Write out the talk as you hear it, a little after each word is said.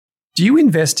Do you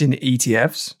invest in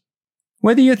ETFs?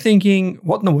 Whether you're thinking,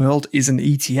 what in the world is an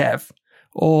ETF?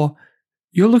 Or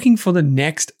you're looking for the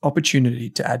next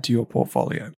opportunity to add to your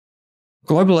portfolio,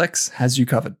 Global X has you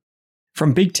covered.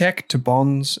 From big tech to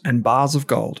bonds and bars of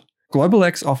gold, Global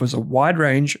X offers a wide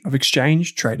range of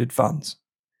exchange-traded funds.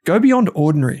 Go beyond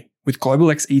ordinary with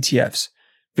Global X ETFs.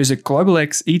 Visit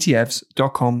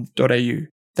globalxetfs.com.au.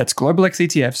 That's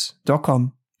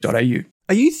globalxetfs.com.au.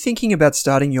 Are you thinking about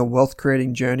starting your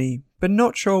wealth-creating journey, but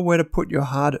not sure where to put your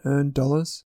hard-earned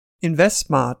dollars?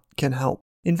 InvestSmart can help.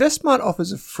 InvestSmart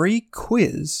offers a free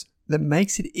quiz that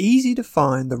makes it easy to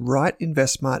find the right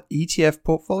InvestSmart ETF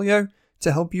portfolio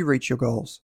to help you reach your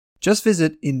goals. Just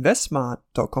visit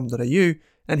investsmart.com.au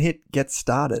and hit Get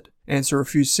Started. Answer a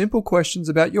few simple questions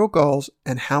about your goals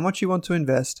and how much you want to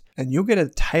invest, and you'll get a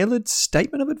tailored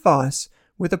statement of advice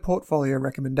with a portfolio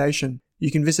recommendation. You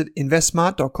can visit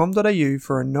investsmart.com.au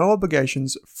for a no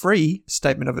obligations free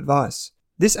statement of advice.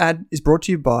 This ad is brought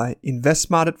to you by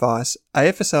InvestSmart Advice,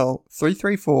 AFSL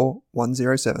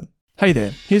 334107. Hey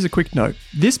there, here's a quick note.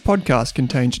 This podcast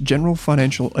contains general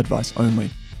financial advice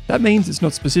only. That means it's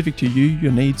not specific to you,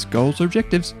 your needs, goals, or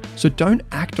objectives, so don't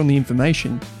act on the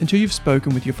information until you've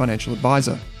spoken with your financial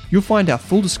advisor. You'll find our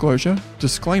full disclosure,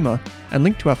 disclaimer, and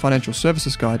link to our financial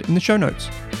services guide in the show notes.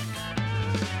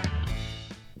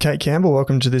 Kate Campbell,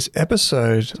 welcome to this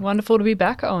episode. It's wonderful to be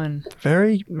back, Owen.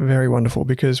 Very, very wonderful,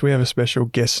 because we have a special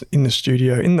guest in the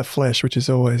studio, in the flesh, which is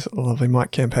always lovely.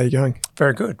 Mike Kemp, how are you going?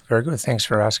 Very good, very good. Thanks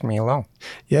for asking me along.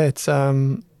 Yeah, it's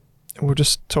we're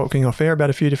just talking off air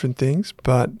about a few different things,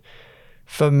 but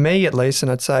for me at least,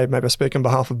 and I'd say maybe I speak on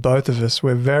behalf of both of us,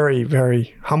 we're very,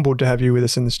 very humbled to have you with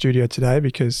us in the studio today,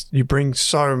 because you bring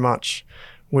so much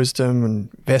wisdom and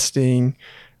investing,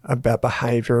 about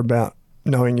behavior, about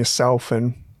knowing yourself,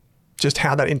 and just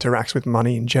how that interacts with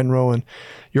money in general. And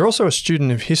you're also a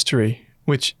student of history,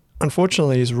 which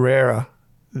unfortunately is rarer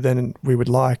than we would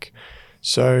like.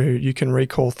 So you can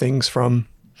recall things from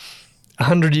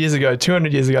 100 years ago,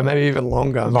 200 years ago, maybe even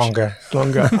longer. Longer.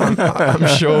 I'm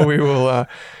sure we will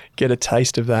get a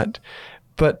taste of that.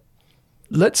 But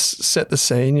let's set the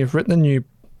scene. You've written a new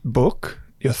book,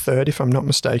 your third, if I'm not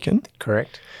mistaken.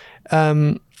 Correct.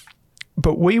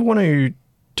 But we want to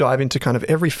dive into kind of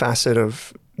every facet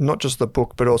of not just the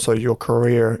book, but also your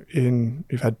career.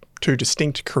 You've had two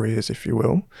distinct careers, if you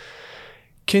will.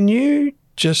 Can you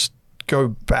just go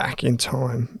back in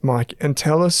time, Mike, and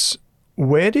tell us,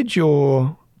 where did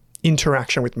your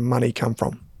interaction with money come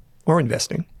from, or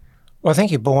investing? Well, I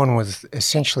think you're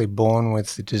essentially born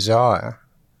with the desire.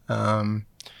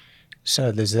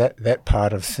 So there's that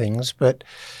part of things. But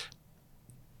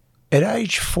at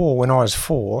age 4, when I was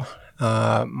 4,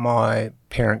 my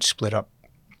parents split up,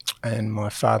 and my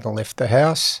father left the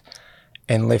house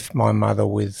and left my mother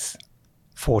with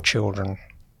 4 children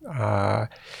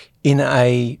in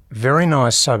a very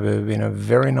nice suburb, in a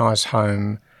very nice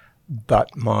home,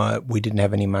 but we didn't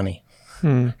have any money.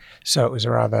 So it was a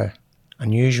rather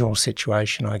unusual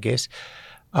situation, I guess.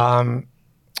 My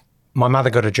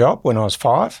mother got a job when I was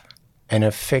 5, and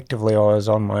effectively I was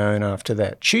on my own after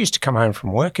that. She used to come home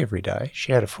from work every day.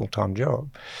 She had a full-time job.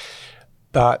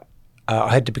 But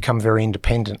I had to become very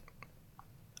independent.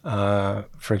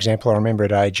 For example, I remember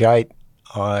at age 8,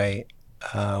 I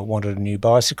wanted a new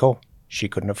bicycle. She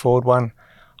couldn't afford one.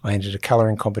 I entered a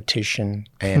colouring competition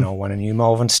and I won a new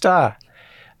Malvern Star.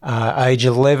 Age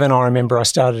 11, I remember I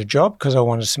started a job because I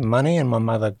wanted some money, and my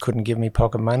mother couldn't give me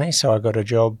pocket money, so I got a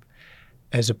job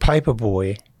as a paper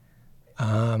boy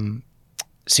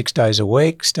 6 days a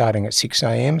week, starting at 6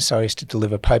 a.m, so I used to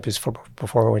deliver papers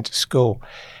before I went to school.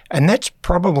 And that's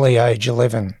probably age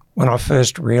 11 when I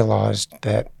first realised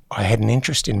that I had an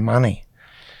interest in money,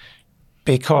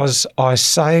 because I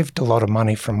saved a lot of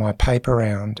money from my paper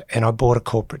round and I bought a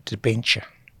corporate debenture.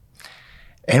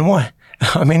 And when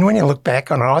you look back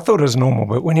on it, I thought it was normal,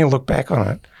 but when you look back on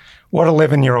it, what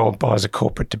 11-year-old buys a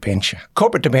corporate debenture?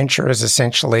 Corporate debenture is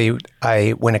essentially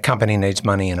when a company needs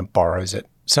money and it borrows it.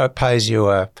 So it pays you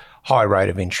a high rate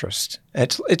of interest.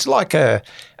 It's like a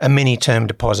mini term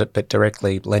deposit, but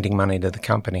directly lending money to the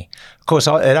company. Of course,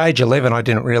 at age 11, I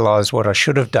didn't realise what I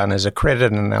should have done as a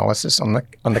credit analysis on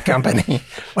the company.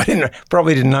 I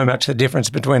probably didn't know much the difference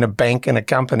between a bank and a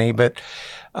company, but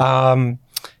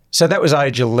so that was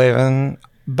age 11.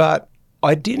 But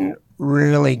I didn't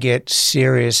really get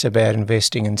serious about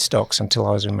investing in stocks until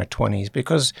I was in my 20s,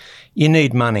 because you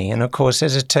need money. And of course,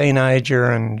 as a teenager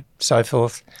and so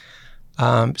forth,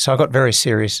 so I got very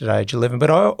serious at age 11. But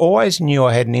I always knew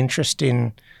I had an interest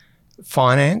in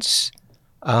finance.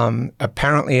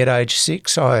 Apparently at age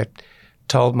 6, I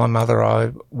told my mother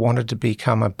I wanted to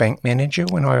become a bank manager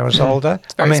when I was older.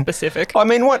 It's very specific. I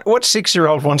mean, what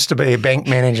 6-year-old wants to be a bank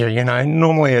manager?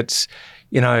 Normally it's,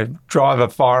 drive a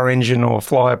fire engine or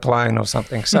fly a plane or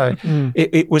something. So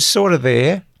it was sort of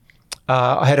there.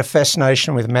 I had a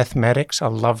fascination with mathematics. I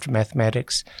loved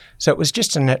mathematics. So it was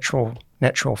just a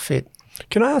natural fit.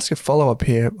 Can I ask a follow-up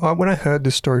here? When I heard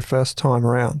this story first time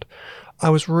around, I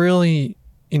was really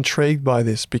intrigued by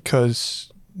this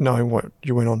because knowing what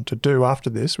you went on to do after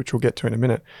this, which we'll get to in a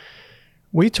minute,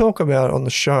 we talk about on the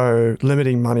show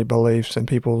limiting money beliefs and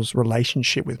people's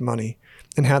relationship with money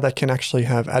and how that can actually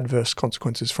have adverse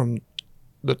consequences from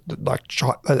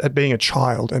being a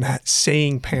child and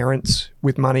seeing parents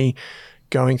with money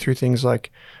going through things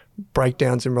like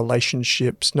breakdowns in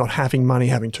relationships, not having money,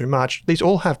 having too much. These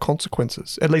all have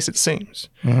consequences, at least it seems.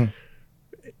 Mm-hmm.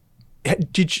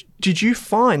 Did you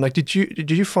find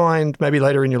maybe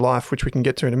later in your life, which we can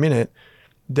get to in a minute,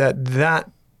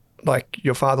 that like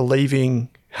your father leaving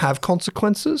have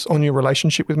consequences on your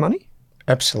relationship with money?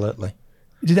 Absolutely.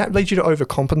 Did that lead you to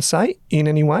overcompensate in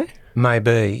any way?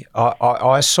 Maybe.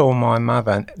 I saw my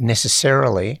mother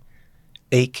necessarily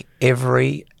eke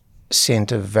every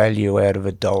cent of value out of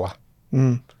a dollar.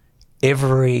 Mm.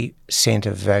 Every cent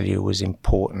of value was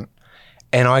important.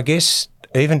 And I guess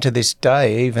even to this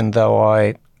day, even though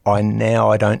I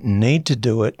don't need to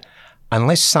do it,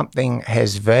 unless something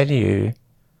has value,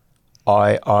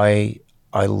 I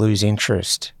lose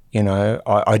interest.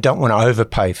 I don't want to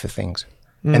overpay for things.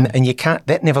 Mm. And you can't,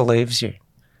 that never leaves you.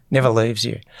 Never leaves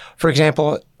you. For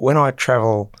example, when I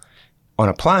travel on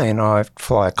a plane, I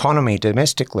fly economy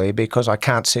domestically because I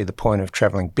can't see the point of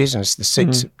travelling business. The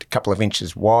seat's a couple of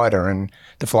inches wider and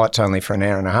the flight's only for an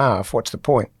hour and a half. What's the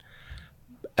point?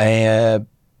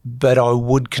 But I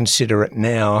would consider it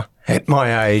now at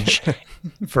my age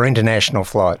for international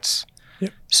flights.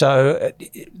 Yep. So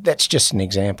that's just an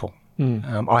example.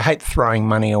 Mm. I hate throwing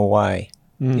money away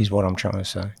is what I'm trying to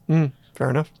say. Mm. Fair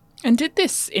enough. And did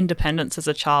this independence as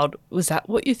a child, was that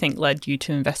what you think led you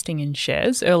to investing in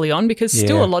shares early on? Because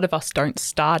still a lot of us don't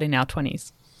start in our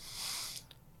 20s.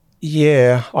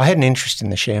 Yeah, I had an interest in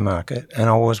the share market and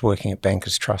I was working at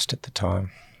Bankers Trust at the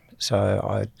time.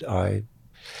 So I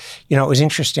it was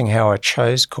interesting how I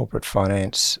chose corporate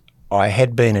finance. I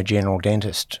had been a general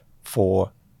dentist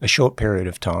for a short period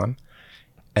of time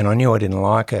and I knew I didn't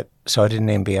like it, so I did an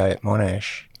MBA at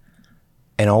Monash.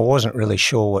 And I wasn't really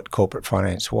sure what corporate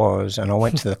finance was. And I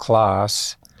went to the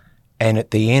class, and at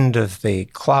the end of the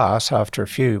class, under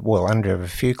a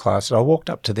few classes, I walked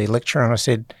up to the lecturer and I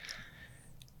said,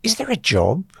 "Is there a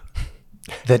job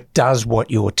that does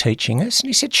what you're teaching us?" And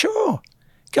he said, "Sure.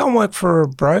 Go and work for a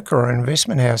broker or an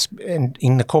investment house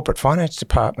in the corporate finance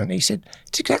department." He said,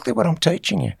 "It's exactly what I'm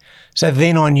teaching you." So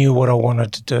then I knew what I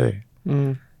wanted to do.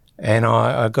 Mm. And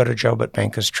I got a job at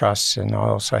Bankers Trust, and I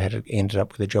also ended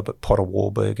up with a job at Potter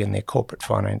Warburg in their corporate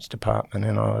finance department.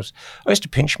 And I used to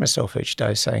pinch myself each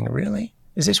day saying, "Really?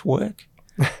 Is this work?"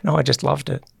 No, I just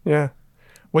loved it. Yeah.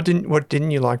 What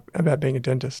didn't you like about being a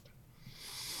dentist?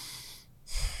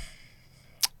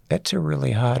 That's a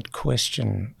really hard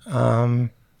question.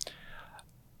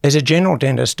 As a general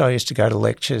dentist, I used to go to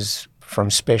lectures from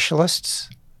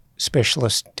specialist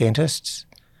dentists,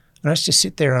 and I used to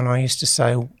sit there and I used to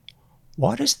say,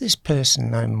 why does this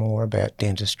person know more about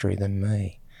dentistry than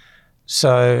me?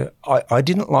 So I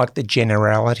didn't like the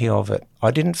generality of it.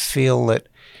 I didn't feel that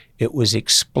it was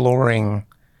exploring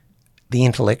the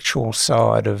intellectual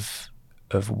side of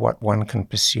what one can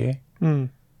pursue. Mm.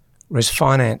 Whereas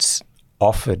finance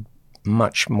offered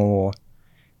much more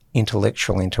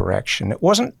intellectual interaction. It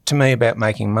wasn't to me about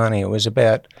making money. It was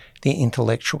about the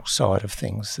intellectual side of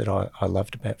things that I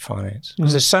loved about finance.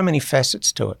 Because there's so many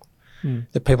facets to it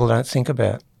that people don't think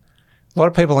about. A lot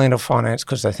of people enter finance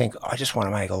because they think, I just want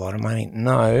to make a lot of money.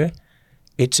 No,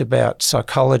 it's about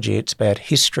psychology, it's about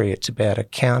history, it's about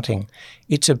accounting.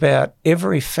 It's about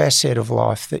every facet of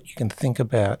life that you can think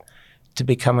about to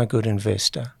become a good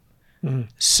investor. Mm.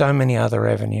 So many other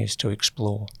avenues to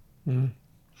explore. Mm.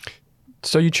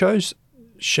 So you chose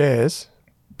shares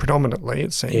predominantly,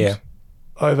 it seems,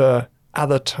 over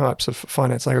other types of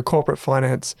finance, like a corporate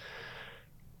finance,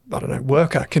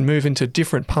 worker can move into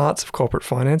different parts of corporate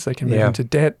finance. They can move into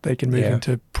debt. They can move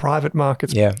into private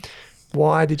markets. Yeah.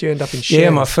 Why did you end up in shares?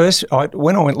 Yeah,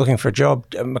 when I went looking for a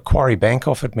job, Macquarie Bank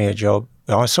offered me a job.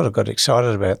 I sort of got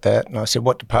excited about that. And I said,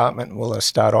 what department will I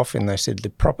start off in? They said, the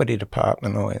property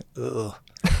department. I went, ugh,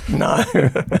 no.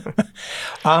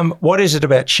 What is it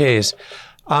about shares?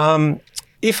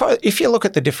 If you look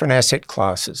at the different asset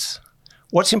classes,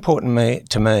 what's important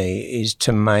to me is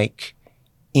to make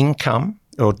income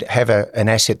or have an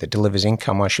asset that delivers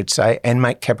income, I should say, and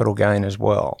make capital gain as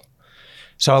well.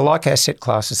 So I like asset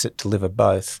classes that deliver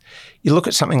both. You look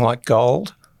at something like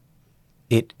gold,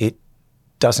 it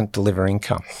doesn't deliver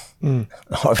income.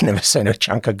 I've never seen a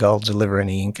chunk of gold deliver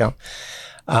any income.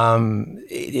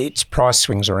 Its price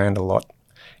swings around a lot.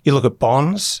 You look at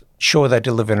bonds, sure, they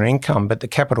deliver an income, but the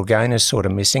capital gain is sort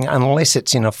of missing unless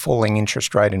it's in a falling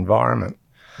interest rate environment.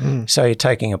 So you're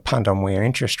taking a punt on where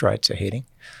interest rates are heading.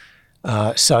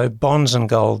 So bonds and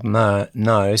gold,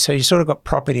 no. So you sort of got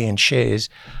property and shares.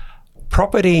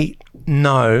 Property,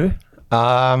 no.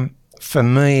 For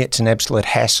me, it's an absolute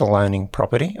hassle owning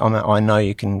property. I know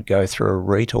you can go through a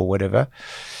REIT or whatever,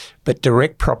 but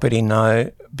direct property,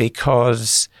 no,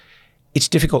 because it's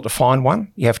difficult to find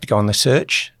one. You have to go on the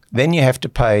search. Then you have to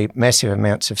pay massive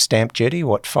amounts of stamp duty,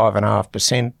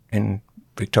 5.5% in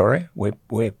Victoria.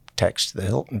 We're taxed to the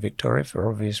hilt in Victoria for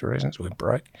obvious reasons. We're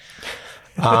broke.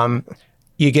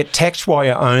 You get taxed while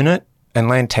you own it, and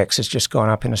land tax has just gone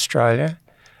up in Australia.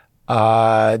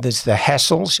 There's the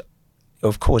hassles.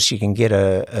 Of course, you can get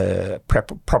a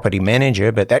property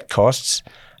manager, but that costs.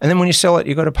 And then when you sell it,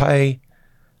 you've got to pay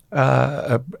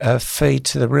a fee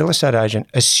to the real estate agent,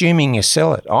 assuming you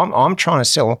sell it. I'm trying to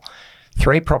sell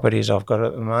 3 properties I've got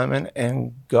at the moment,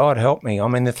 and God help me,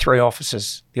 I'm in the 3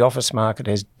 offices. The office market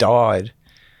has died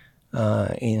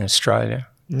in Australia,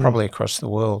 probably across the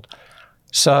world.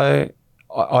 So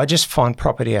I just find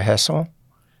property a hassle.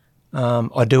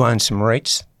 I do own some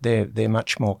REITs. They're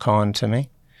much more kind to me.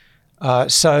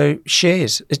 So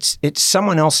shares, it's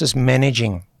someone else's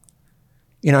managing.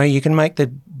 You know, you can make the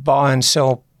buy and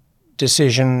sell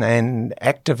decision and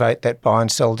activate that buy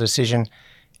and sell decision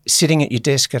sitting at your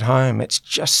desk at home. It's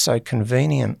just so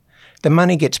convenient. The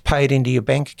money gets paid into your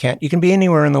bank account. You can be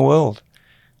anywhere in the world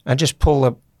and just pull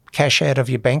the cash out of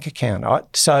your bank account.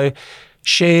 So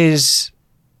shares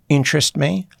interest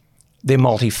me. They're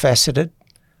multifaceted.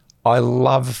 I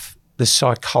love the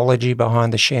psychology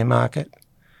behind the share market,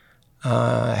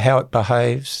 how it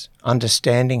behaves,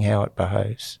 understanding how it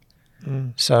behaves.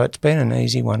 So it's been an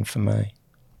easy one for me.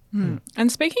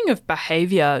 And speaking of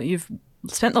behaviour, you've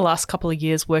spent the last couple of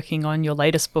years working on your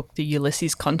latest book, The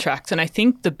Ulysses Contract. And I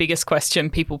think the biggest question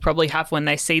people probably have when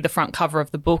they see the front cover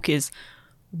of the book is,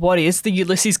 what is the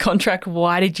Ulysses Contract?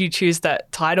 Why did you choose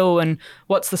that title, and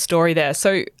what's the story there?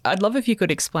 So I'd love if you could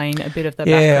explain a bit of the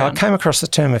background. Yeah, I came across the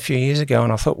term a few years ago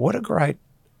and I thought, what a great,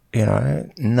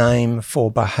 name for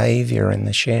behaviour in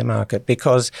the share market,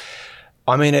 because,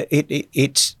 I mean,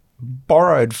 it's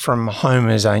borrowed from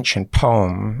Homer's ancient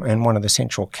poem, and one of the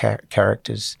central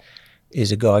characters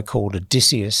is a guy called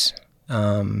Odysseus,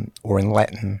 or in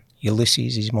Latin,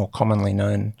 Ulysses. He's more commonly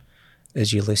known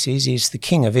as Ulysses. He's the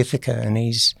king of Ithaca, and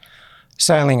he's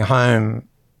sailing home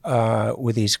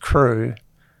with his crew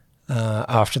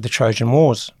after the Trojan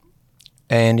Wars.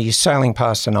 And he's sailing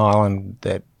past an island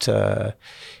that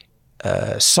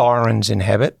sirens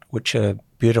inhabit, which are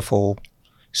beautiful,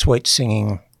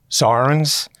 sweet-singing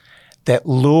sirens that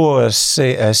lure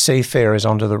seafarers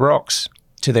onto the rocks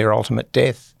to their ultimate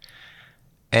death.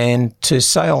 And to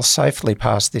sail safely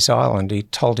past this island, he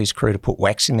told his crew to put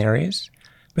wax in their ears,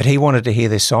 but he wanted to hear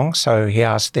their song, so he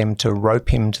asked them to rope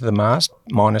him to the mast,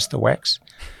 minus the wax.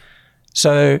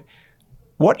 So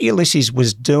what Ulysses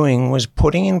was doing was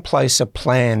putting in place a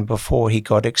plan before he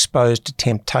got exposed to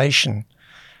temptation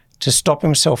to stop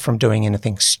himself from doing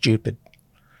anything stupid.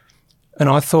 And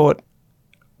I thought,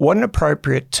 what an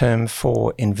appropriate term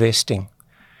for investing,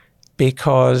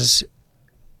 because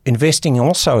investing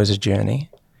also is a journey.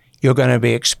 You're going to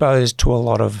be exposed to a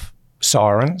lot of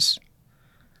sirens,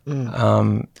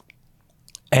 and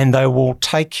they will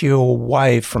take you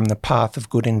away from the path of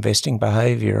good investing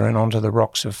behaviour and onto the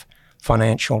rocks of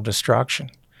financial destruction.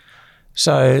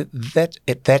 So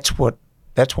that's why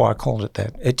I called it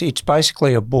that. It's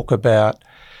basically a book about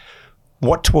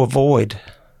what to avoid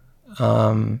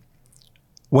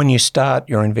when you start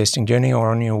your investing journey or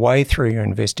on your way through your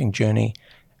investing journey,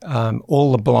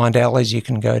 all the blind alleys you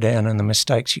can go down and the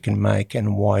mistakes you can make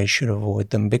and why you should avoid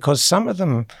them, because some of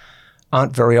them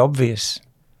aren't very obvious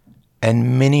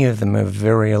and many of them are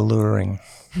very alluring,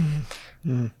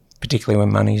 particularly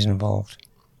when money's involved.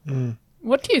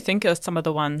 What do you think are some of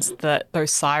the ones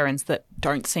those sirens that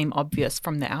don't seem obvious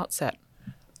from the outset?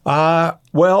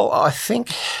 Well, I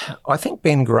think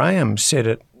Ben Graham said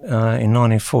it in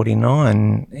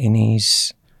 1949 in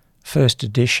his first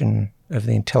edition of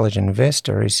The Intelligent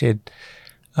Investor. He said,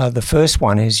 the first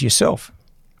one is yourself.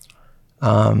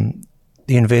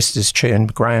 The investor's chief,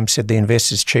 and Graham said the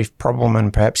investor's chief problem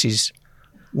and perhaps his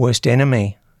worst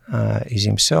enemy is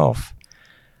himself.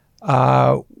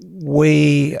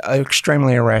 We are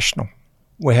extremely irrational.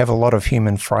 we have a lot of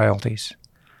human frailties.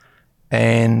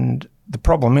 And the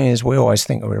problem is we always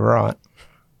think we're right.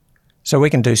 So we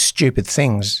can do stupid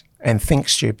things and think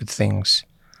stupid things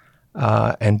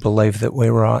and believe that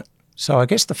we're right. So I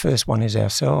guess the first one is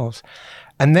ourselves.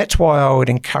 And that's why I would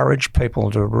encourage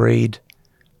people to read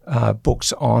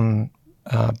books on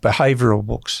behavioural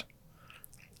books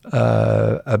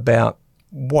about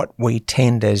what we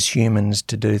tend as humans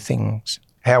to do things,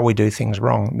 how we do things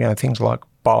wrong, things like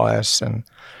bias and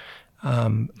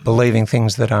believing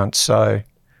things that aren't so,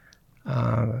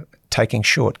 taking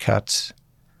shortcuts,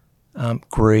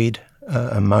 greed,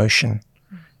 emotion.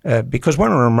 Because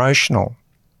when we're emotional,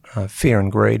 fear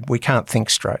and greed, we can't think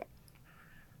straight,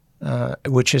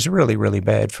 which is really, really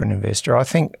bad for an investor. I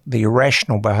think the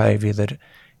irrational behaviour that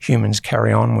humans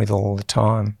carry on with all the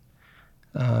time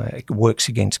it works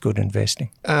against good investing.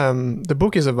 The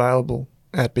book is available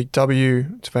at Big W.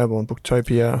 It's available on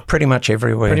Booktopia. Pretty much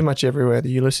everywhere. Pretty much everywhere.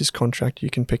 The Ulysses Contract, you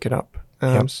can pick it up.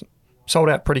 Sold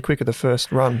out pretty quick at the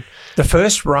first run. The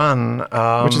first run,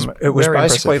 which is it was very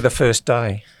basically impressive. the first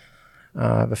day.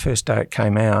 The first day it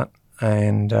came out,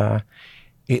 and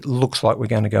it looks like we're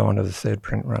going to go on to the third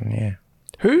print run, yeah.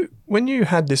 When you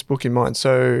had this book in mind,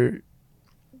 so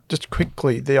just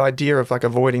quickly, the idea of like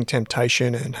avoiding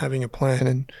temptation and having a plan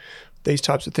and these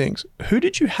types of things, who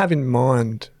did you have in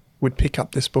mind would pick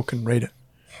up this book and read it?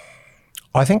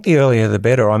 I think the earlier the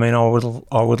better. I mean, I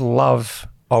would love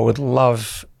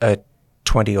a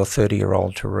 20 or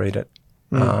 30-year-old to read it.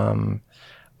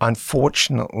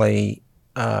 Unfortunately,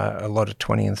 a lot of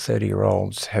 20 and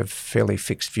 30-year-olds have fairly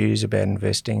fixed views about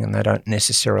investing, and they don't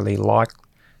necessarily like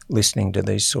listening to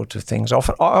these sorts of things. I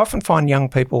often find young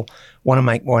people want to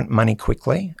make money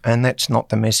quickly, and that's not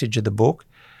the message of the book.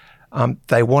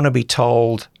 They want to be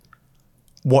told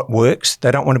what works. They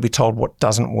don't want to be told what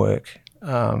doesn't work.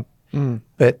 But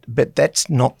that's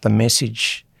not the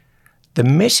message. The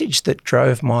message that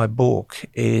drove my book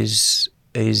is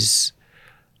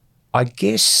I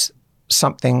guess,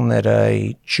 something that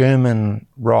a German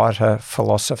writer,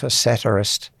 philosopher,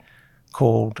 satirist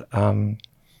called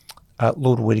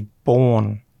Ludwig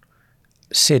Born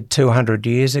said 200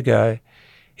 years ago.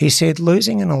 He said,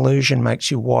 losing an illusion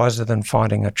makes you wiser than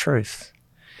finding a truth.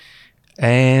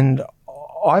 And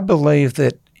I believe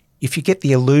that if you get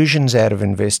the illusions out of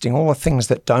investing, all the things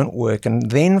that don't work, and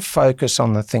then focus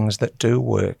on the things that do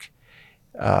work,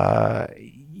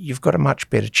 you've got a much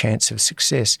better chance of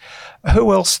success.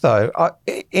 Who else, though?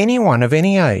 Anyone of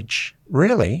any age,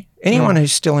 really. Anyone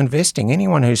who's still investing,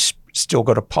 anyone who's still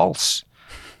got a pulse.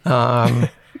 People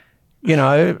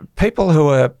who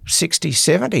are 60,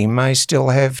 70 may still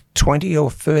have 20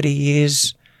 or 30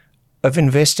 years of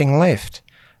investing left.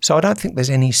 So I don't think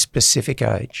there's any specific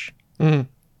age. No,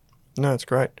 it's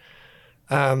great.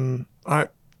 I'm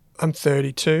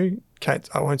 32. Kate,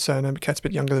 I won't say her name, but Kate's a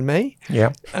bit younger than me.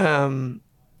 Yeah.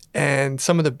 And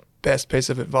some of the best piece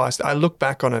of advice, I look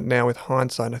back on it now with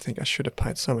hindsight, and I think I should have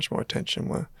paid so much more attention,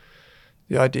 were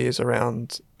the ideas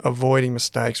around avoiding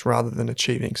mistakes rather than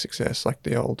achieving success, like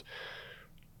the old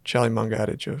Charlie Munger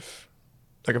adage of,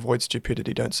 like, avoid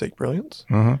stupidity, don't seek brilliance.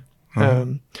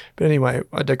 But anyway,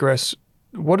 I digress.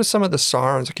 What are some of the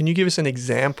sirens? Can you give us an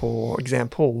example or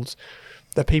examples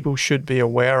that people should be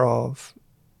aware of?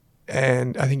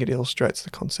 And I think it illustrates the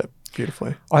concept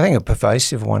beautifully. I think a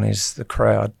pervasive one is the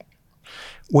crowd.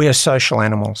 We are social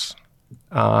animals.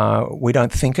 We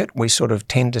don't think it. We sort of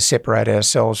tend to separate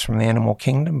ourselves from the animal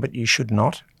kingdom, but you should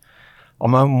not. I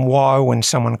mean, why, when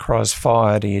someone cries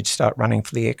fire, do you start running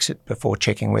for the exit before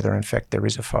checking whether in fact there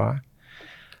is a fire?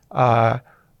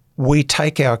 We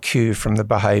take our cue from the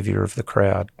behaviour of the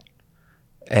crowd.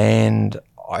 And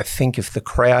I think if the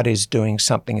crowd is doing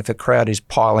something, if the crowd is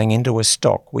piling into a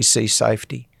stock, we see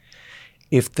safety.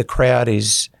 If the crowd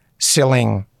is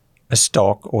selling a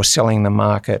stock or selling the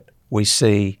market, we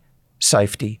see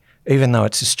safety, even though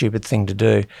it's a stupid thing to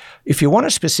do. If you want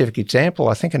a specific example,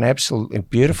 I think an absolutely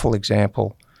beautiful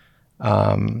example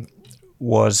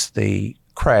was the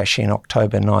crash in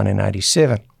October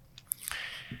 1987.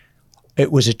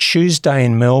 It was a Tuesday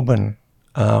in Melbourne.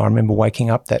 I remember waking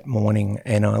up that morning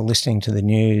and listening to the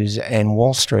news, and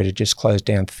Wall Street had just closed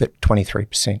down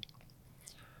 23%.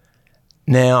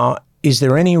 Now, is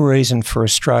there any reason for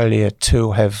Australia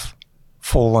to have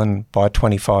fallen by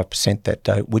 25% that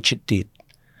day, which it did?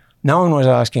 No one was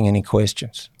asking any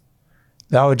questions.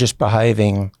 They were just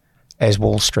behaving as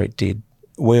Wall Street did.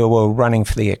 We were running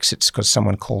for the exits because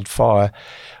someone called fire.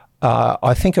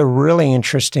 I think a really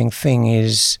interesting thing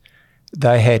is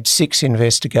they had 6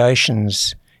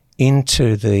 investigations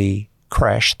into the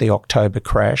crash, the October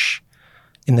crash,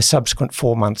 in the subsequent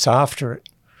 4 months after it.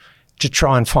 to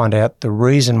try and find out the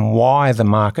reason why the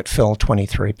market fell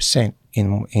 23%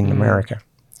 in America.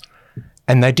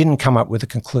 And they didn't come up with a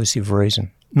conclusive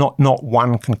reason, not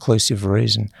one conclusive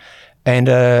reason. And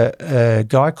a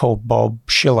guy called Bob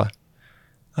Shiller,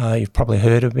 you've probably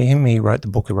heard of him. He wrote the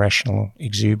book Irrational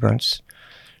Exuberance.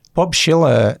 Bob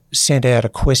Shiller sent out a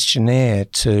questionnaire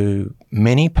to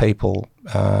many people,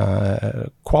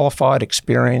 qualified,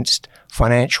 experienced,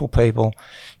 financial people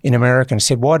in America, and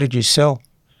said, why did you sell?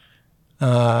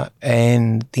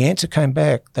 And the answer came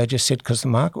back. They just said, because the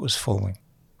market was falling.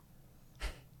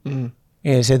 Mm.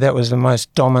 Yeah, so that was the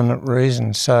most dominant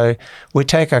reason. So we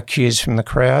take our cues from the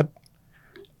crowd,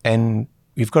 and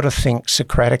you've got to think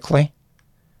Socratically.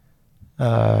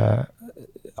 I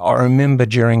remember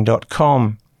during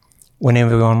 .com, when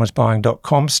everyone was buying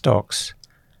 .com stocks,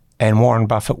 and Warren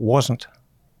Buffett wasn't,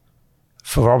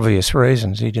 for obvious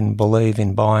reasons. He didn't believe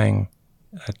in buying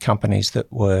companies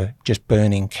that were just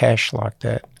burning cash like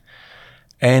that.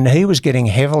 And he was getting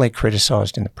heavily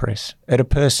criticised in the press at a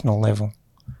personal level.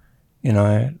 You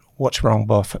know, what's wrong,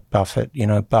 Buffett? You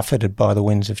know, buffeted by the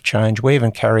winds of change. We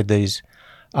even carried these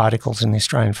articles in the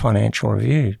Australian Financial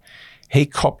Review. He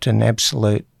copped an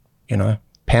absolute,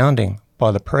 pounding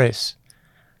by the press.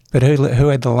 But who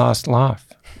had the last laugh,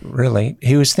 really?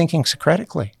 He was thinking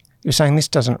Socratically. He was saying, this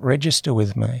doesn't register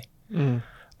with me. Mm.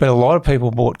 But a lot of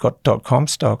people bought .com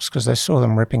stocks because they saw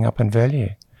them ripping up in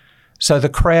value. So the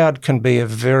crowd can be a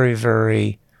very,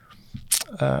 very,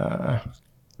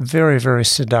 very, very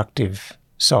seductive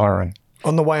siren.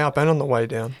 On the way up and on the way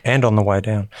down. And on the way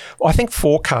down. Well, I think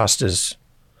forecasters,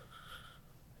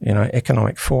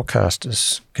 economic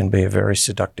forecasters can be a very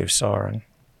seductive siren.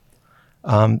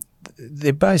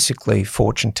 They're basically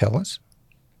fortune tellers.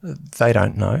 They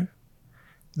don't know.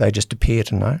 They just appear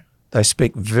to know. They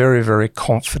speak very, very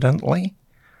confidently.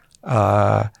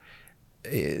 The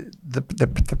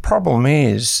problem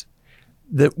is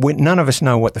that none of us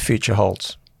know what the future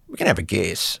holds. We can have a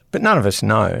guess, but none of us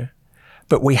know.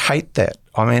 But we hate that.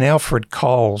 I mean, Alfred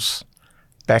Coles,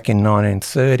 back in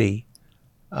 1930,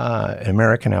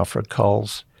 American Alfred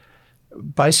Coles,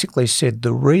 basically said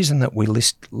the reason that we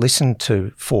listen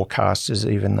to forecasters,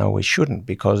 even though we shouldn't,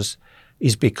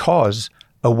 is because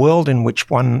a world in which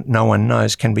no one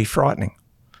knows can be frightening.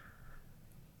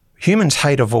 Humans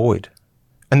hate a void,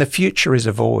 and the future is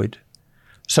a void.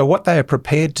 So what they are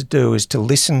prepared to do is to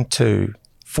listen to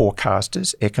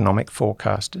forecasters, economic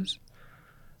forecasters,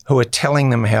 who are telling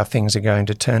them how things are going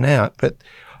to turn out. But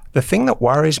the thing that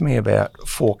worries me about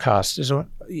forecasters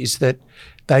is that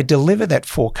they deliver that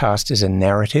forecast as a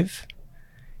narrative.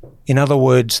 In other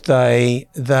words, and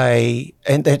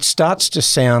it starts to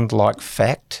sound like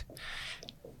fact.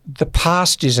 The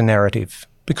past is a narrative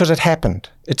because it happened.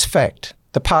 It's fact.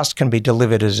 The past can be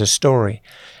delivered as a story.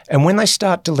 And when they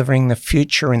start delivering the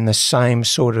future in the same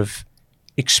sort of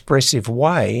expressive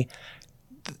way,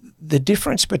 the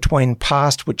difference between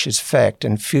past, which is fact,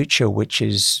 and future, which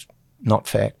is not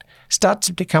fact, starts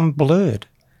to become blurred.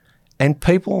 And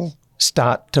people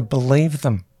start to believe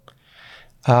them.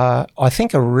 I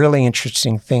think a really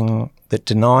interesting thing that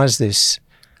denies this,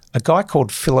 a guy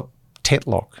called Philip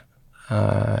Tetlock,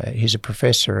 he's a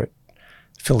professor at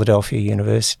Philadelphia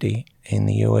University in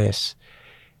the US.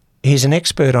 He's an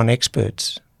expert on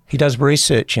experts. He does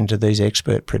research into these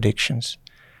expert predictions.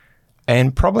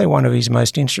 And probably one of his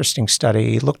most interesting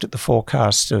study, he looked at the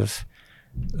forecasts of,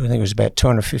 I think it was about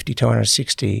 250,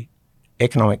 260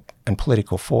 economic and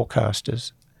political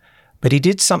forecasters. But he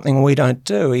did something we don't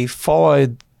do. He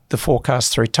followed the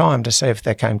forecast through time to see if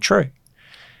they came true.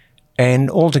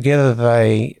 And altogether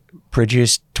they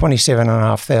produced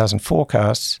 27,500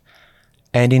 forecasts.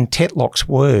 And in Tetlock's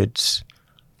words,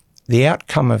 the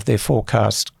outcome of their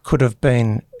forecast could have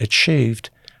been achieved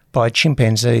by a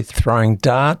chimpanzee throwing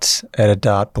darts at a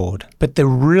dartboard. But the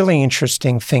really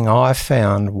interesting thing I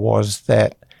found was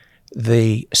that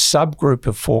the subgroup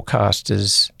of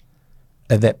forecasters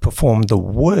that performed the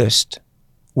worst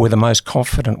were the most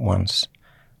confident ones.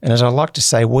 And as I like to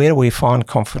say, where do we find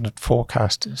confident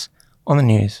forecasters? On the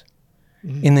news,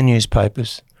 in the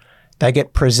newspapers. They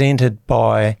get presented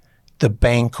by the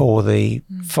bank or the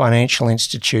financial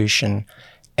institution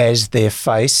as their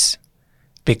face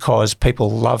because people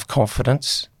love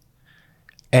confidence.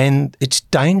 And it's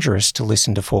dangerous to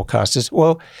listen to forecasters.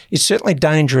 Well, it's certainly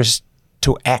dangerous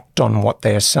to act on what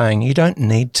they're saying. You don't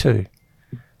need to.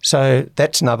 So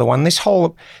that's another one. This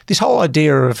whole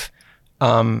idea of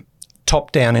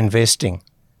top-down investing,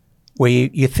 where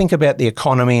you think about the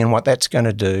economy and what that's going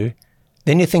to do,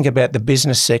 then you think about the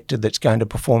business sector that's going to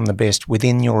perform the best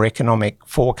within your economic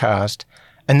forecast,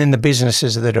 and then the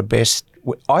businesses that are best.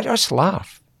 I just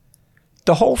laugh.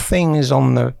 The whole thing is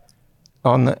on the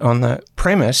on the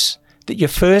premise that your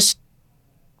first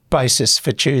basis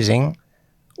for choosing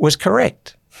was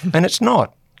correct, and it's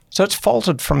not. So it's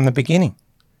faltered from the beginning.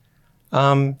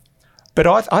 But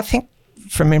I think,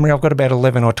 from memory, I've got about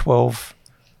 11 or 12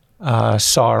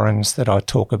 sirens that I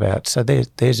talk about. So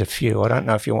there's a few. I don't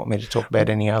know if you want me to talk about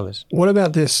any others. What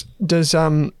about this? Does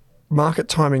market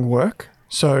timing work?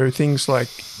 So things like,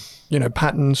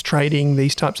 patterns, trading,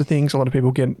 these types of things, a lot of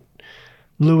people get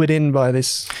lured in by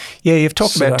this. Yeah, you've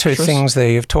talked about two seductress. things there.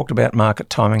 You've talked about market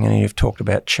timing and you've talked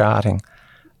about charting.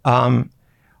 In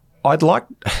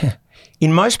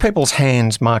most people's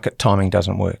hands, market timing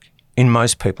doesn't work. In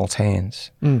most people's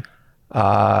hands.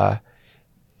 But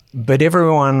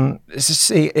everyone, it's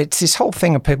this whole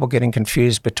thing of people getting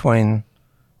confused between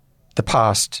the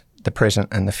past, the present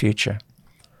and the future.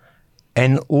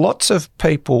 And lots of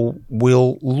people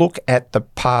will look at the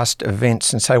past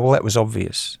events and say, well, that was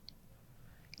obvious.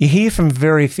 You hear from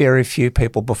very, very few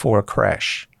people before a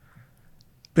crash,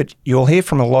 but you'll hear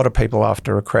from a lot of people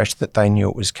after a crash that they knew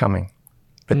it was coming,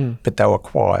 but they were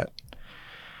quiet.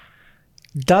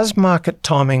 Does market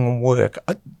timing work?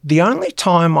 The only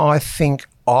time I think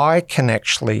I can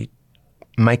actually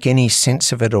make any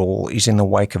sense of it all is in the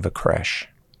wake of a crash.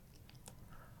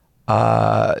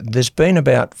 There's been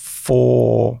about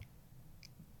 4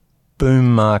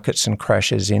 boom markets and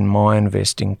crashes in my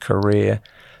investing career.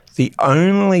 The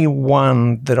only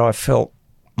one that I felt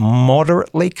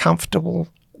moderately comfortable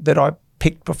that I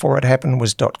picked before it happened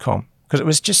was .com, because it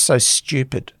was just so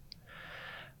stupid.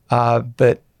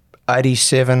 But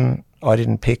 87, I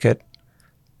didn't pick it.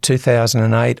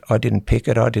 2008, I didn't pick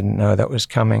it. I didn't know that was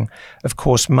coming. Of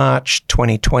course, March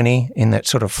 2020, in that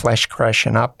sort of flash crash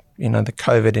and up, the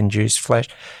COVID-induced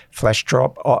flash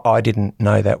drop, I didn't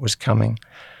know that was coming.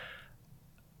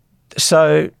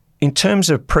 So in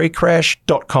terms of pre-crash,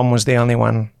 .com was the only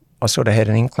one I sort of had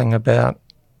an inkling about.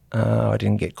 I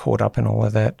didn't get caught up in all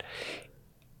of that.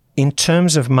 In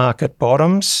terms of market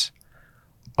bottoms,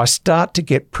 I start to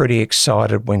get pretty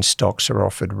excited when stocks are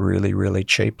offered really, really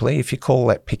cheaply. If you call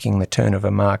that picking the turn of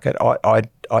a market,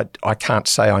 I can't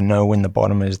say I know when the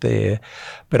bottom is there,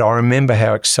 but I remember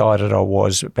how excited I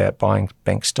was about buying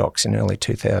bank stocks in early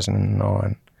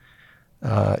 2009,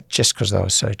 just because they were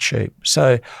so cheap.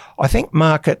 So I think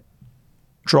market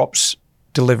drops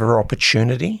deliver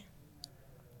opportunity.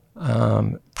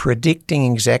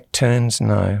 Predicting exact turns,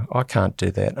 no, I can't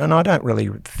do that. And I don't really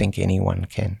think anyone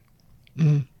can.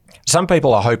 Some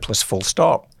people are hopeless, full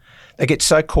stop. They get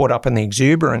so caught up in the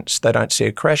exuberance, they don't see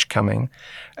a crash coming.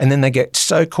 And then they get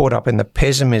so caught up in the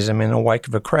pessimism in the wake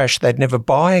of a crash, they'd never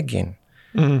buy again.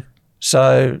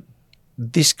 So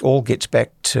this all gets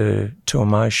back to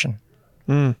emotion.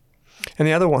 And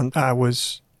the other one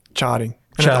was charting.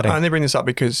 And Charting. I only bring this up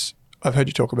because I've heard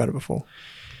you talk about it before.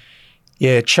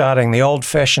 Yeah, charting, the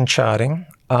old-fashioned charting.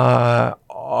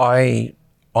 I'm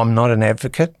not an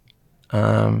advocate.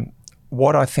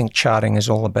 What I think charting is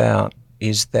all about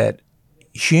is that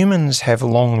humans have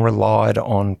long relied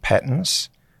on patterns.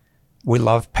 We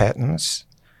love patterns.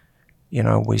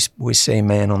 We see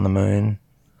man on the moon.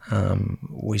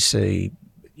 We see,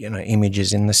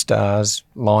 images in the stars,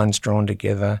 lines drawn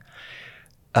together.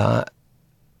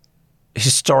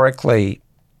 Historically,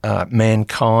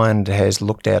 mankind has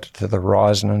looked out to the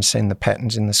horizon and seen the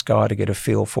patterns in the sky to get a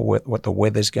feel for what the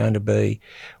weather's going to be.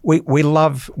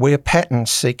 We're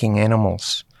pattern-seeking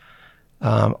animals.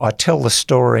 I tell the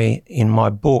story in my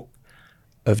book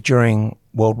of during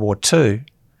World War II,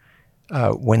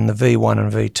 when the V1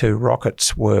 and V2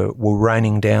 rockets were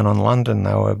raining down on London.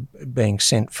 They were being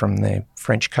sent from the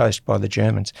French coast by the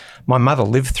Germans. My mother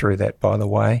lived through that, by the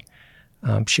way.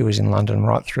 She was in London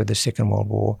right through the Second World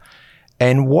War.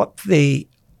 And what the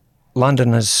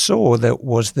Londoners saw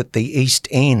was that the East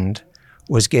End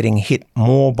was getting hit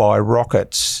more by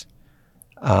rockets,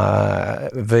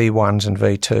 V1s and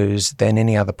V2s, than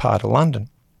any other part of London.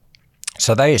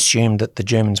 So they assumed that the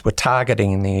Germans were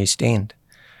targeting in the East End.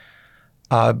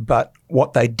 But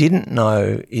what they didn't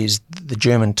know is the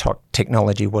German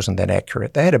technology wasn't that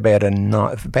accurate. They had about a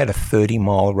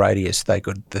 30-mile radius the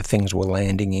things were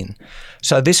landing in.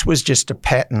 So this was just a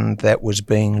pattern that was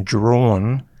being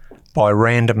drawn by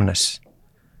randomness.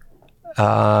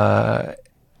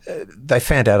 They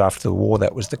found out after the war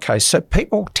that was the case. So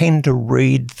people tend to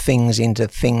read things into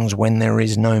things when there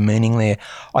is no meaning there.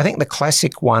 I think the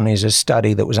classic one is a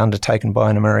study that was undertaken by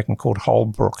an American called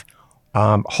Holbrook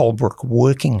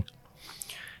working.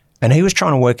 And he was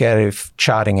trying to work out if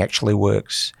charting actually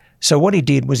works. So what he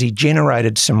did was he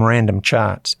generated some random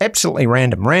charts, absolutely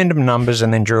random numbers,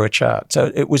 and then drew a chart.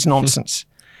 So it was nonsense.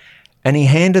 And he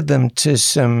handed them to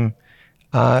some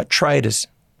traders.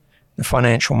 the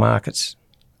financial markets.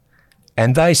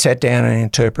 And they sat down and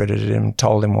interpreted it and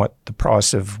told him what the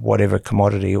price of whatever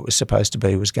commodity it was supposed to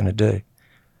be was going to do.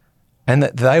 And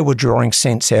that they were drawing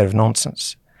sense out of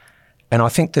nonsense. And I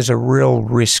think there's a real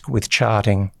risk with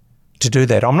charting to do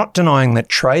that. I'm not denying that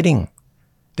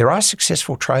there are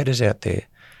successful traders out there,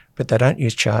 but they don't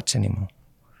use charts anymore.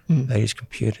 They use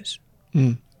computers.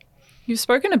 You've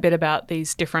spoken a bit about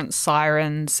these different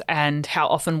sirens and how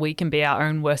often we can be our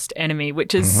own worst enemy,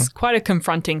 which is quite a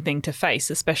confronting thing to face,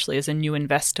 especially as a new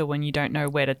investor when you don't know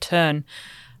where to turn.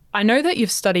 I know that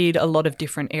you've studied a lot of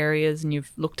different areas and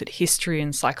you've looked at history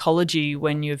and psychology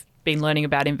when you've been learning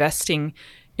about investing.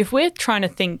 If we're trying to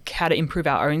think how to improve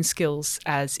our own skills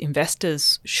as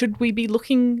investors,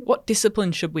 what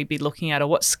discipline should we be looking at, or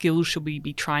what skills should we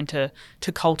be trying to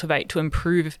cultivate to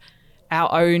improve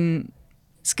our own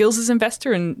skills as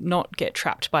investor and not get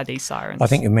trapped by these sirens? I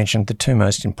think you mentioned the two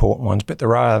most important ones, but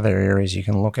there are other areas you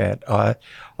can look at. I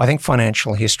think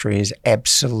financial history is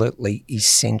absolutely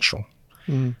essential.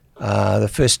 The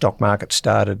first stock market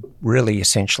started really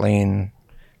essentially in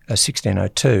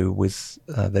 1602 with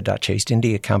the Dutch East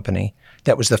India Company.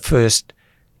 That was the first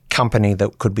company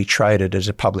that could be traded as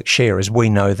a public share as we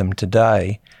know them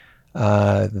today.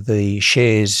 The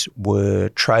shares were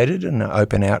traded in an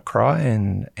open outcry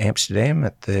in Amsterdam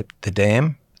at the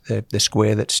Dam, the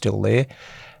square that's still there.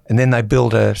 And then they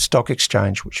built a stock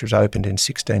exchange which was opened in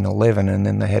 1611, and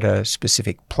then they had a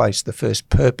specific place. The first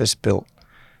purpose-built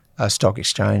stock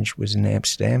exchange was in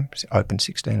Amsterdam, opened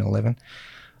 1611.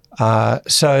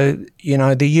 So,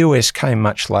 the US came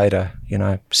much later,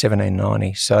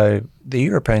 1790. So the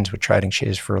Europeans were trading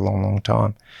shares for a long, long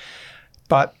time.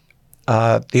 But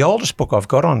the oldest book I've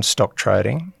got on stock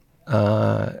trading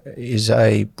is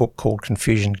a book called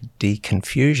Confusion de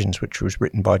Confusions, which was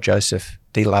written by Joseph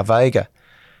de la Vega.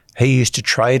 He used to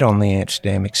trade on the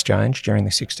Amsterdam Exchange during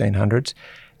the 1600s.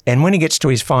 And when he gets to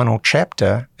his final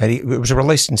chapter, it was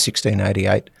released in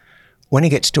 1688, when he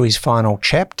gets to his final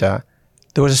chapter,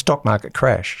 there was a stock market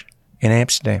crash in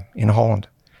Amsterdam, in Holland.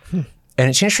 And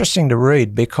it's interesting to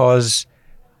read because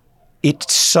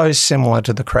it's so similar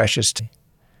to the crashes.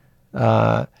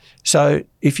 So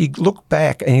if you look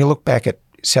back at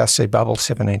South Sea Bubble,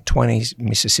 1720s,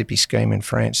 Mississippi Scheme in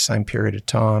France, same period of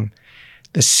time,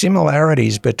 the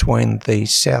similarities between the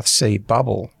South Sea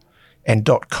Bubble and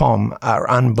 .com are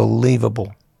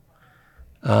unbelievable.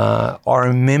 I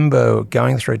remember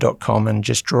going through .com and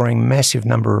just drawing massive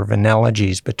number of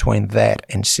analogies between that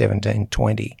and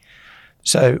 1720.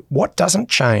 So what doesn't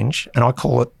change, and I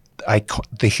call it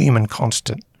the human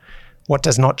constant, what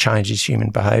does not change is human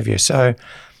behaviour. So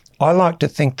I like to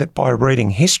think that by reading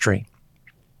history,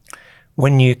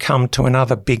 when you come to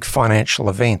another big financial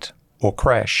event or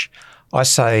crash, I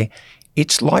say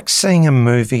it's like seeing a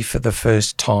movie for the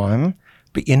first time,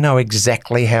 but you know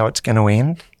exactly how it's going to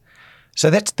end. So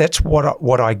that's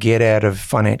what I get out of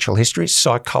financial history.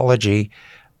 Psychology,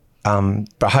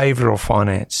 behavioural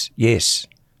finance, yes,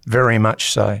 very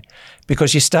much so,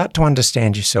 because you start to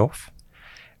understand yourself.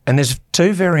 And there's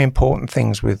two very important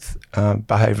things with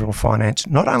behavioural finance.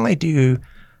 Not only do you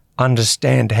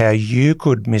understand how you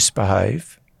could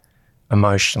misbehave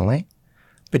emotionally,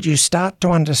 but you start to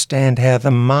understand how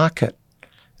the market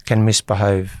can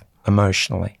misbehave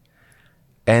emotionally.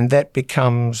 And that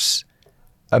becomes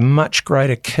a much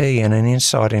greater key and an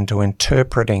insight into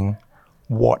interpreting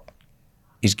what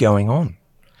is going on.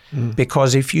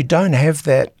 Because if you don't have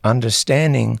that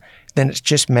understanding, then it's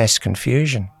just mass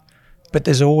confusion. But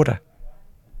there's order.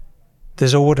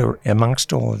 There's order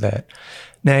amongst all of that.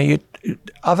 Now,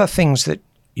 other things that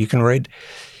you can read,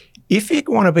 if you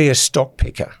want to be a stock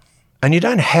picker, and you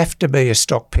don't have to be a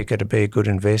stock picker to be a good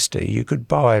investor, you could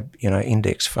buy,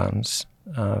 index funds,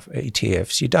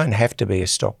 ETFs. You don't have to be a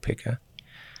stock picker.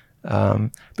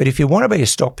 But if you want to be a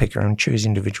stock picker and choose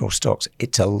individual stocks,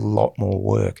 it's a lot more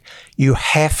work. You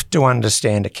have to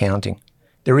understand accounting.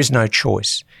 There is no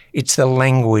choice. It's the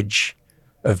language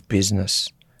of business,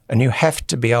 and you have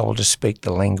to be able to speak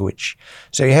the language.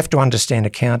 So you have to understand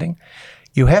accounting.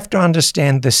 You have to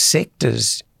understand the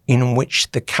sectors in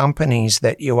which the companies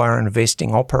that you are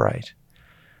investing operate.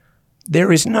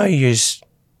 There is no use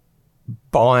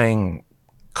buying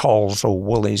Coles or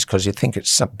Woolies because you think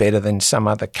it's better than some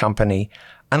other company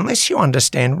unless you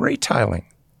understand retailing.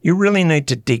 You really need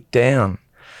to dig down.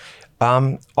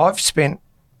 I've been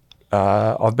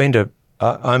to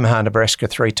Omaha, Nebraska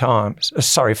 5 times.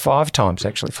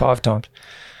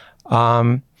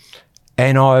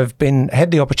 And I've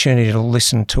had the opportunity to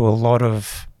listen to a lot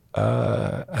of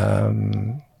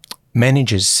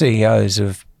managers, CEOs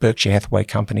of Berkshire Hathaway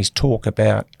companies talk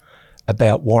about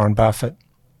Warren Buffett.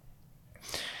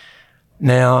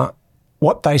 Now,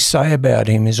 what they say about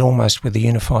him is almost with a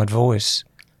unified voice.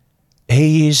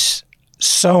 He is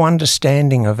so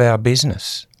understanding of our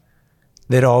business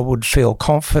that I would feel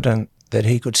confident that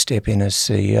he could step in as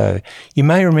CEO. You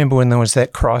may remember when there was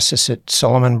that crisis at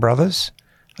Solomon Brothers.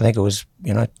 I think it was,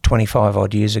 25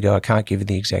 odd years ago. I can't give you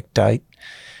the exact date.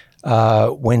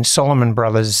 When Solomon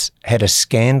Brothers had a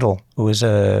scandal, it was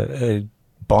a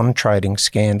bond trading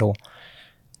scandal,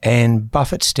 and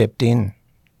Buffett stepped in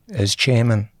as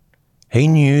chairman. He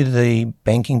knew the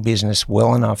banking business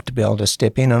well enough to be able to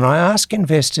step in. And I ask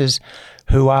investors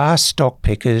who are stock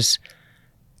pickers,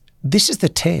 this is the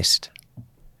test.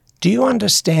 Do you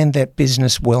understand that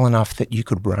business well enough that you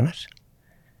could run it?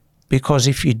 Because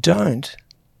if you don't,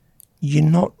 you're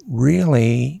not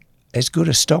really as good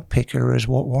a stock picker as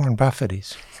what Warren Buffett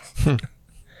is.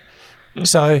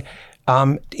 So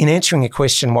in answering your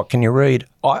question, what can you read?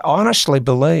 I honestly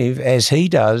believe, as he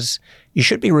does, you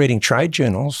should be reading trade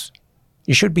journals.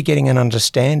 You should be getting an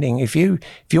understanding. If you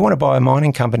want to buy a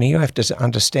mining company, you have to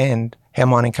understand how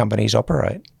mining companies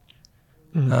operate.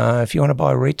 If you want to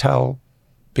buy retail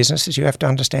businesses, you have to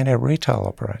understand how retail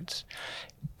operates.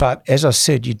 But as I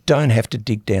said, you don't have to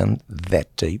dig down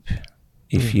that deep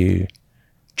if you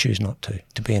choose not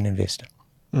to be an investor.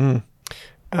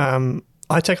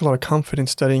 I take a lot of comfort in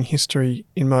studying history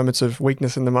in moments of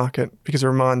weakness in the market because it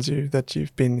reminds you that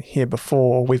you've been here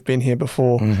before, we've been here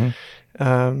before.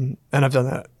 And I've done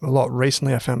that a lot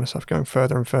recently. I found myself going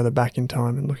further and further back in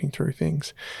time and looking through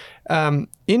things.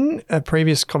 In a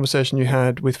previous conversation you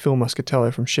had with Phil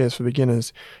Muscatello from Shares for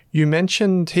Beginners, you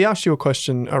mentioned, he asked you a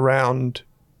question around,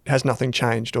 has nothing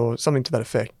changed, or something to that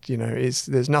effect,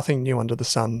 there's nothing new under the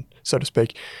sun, so to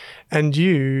speak. And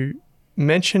you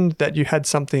mentioned that you had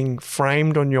something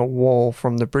framed on your wall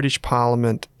from the British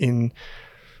Parliament in,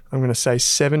 I'm going to say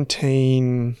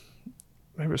 17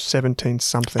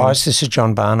 something. Oh, is this a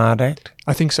John Barnard Act?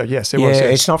 I think so, yes. It was. Yeah,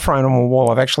 Yes. it's not framed on my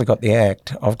wall. I've actually got the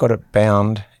Act. I've got it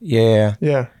bound. Yeah.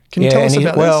 Yeah. Can you tell us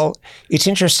about this? Well, it's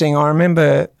interesting. I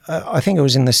remember, I think it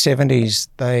was in the 70s,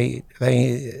 they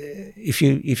if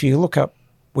you look up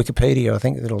Wikipedia, I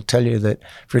think it'll tell you that,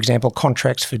 for example,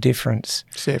 contracts for difference.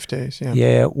 CFDs, yeah.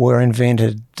 Yeah, were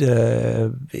invented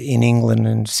in England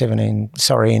in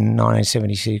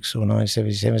 1976 or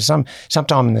 1977,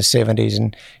 sometime in the 70s,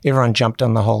 and everyone jumped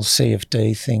on the whole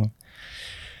CFD thing.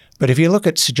 But if you look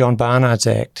at Sir John Barnard's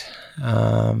Act,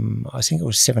 I think it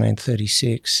was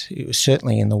 1736, it was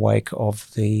certainly in the wake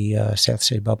of the South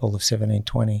Sea Bubble of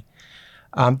 1720.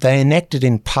 They enacted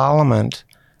in Parliament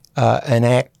an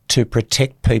act to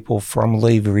protect people from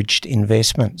leveraged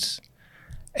investments,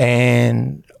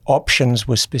 and options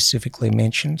were specifically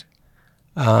mentioned.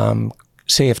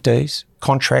 CFDs,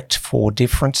 contracts for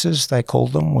differences, they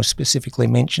called them, were specifically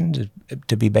mentioned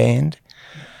to be banned.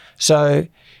 So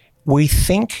we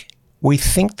think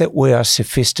that we are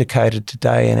sophisticated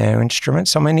today in our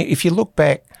instruments. I mean, if you look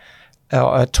back,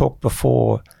 I talked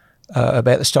before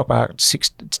about the stock market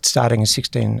starting in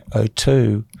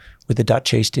 1602 with the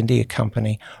Dutch East India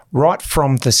Company. Right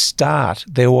from the start,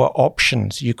 there were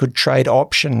options. You could trade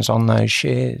options on those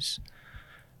shares.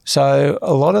 So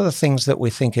a lot of the things that we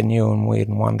think are new and weird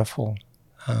and wonderful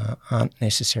aren't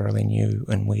necessarily new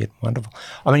and weird and wonderful.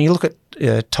 I mean, you look at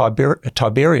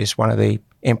Tiberius, one of the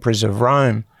emperors of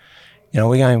Rome.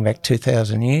 We're going back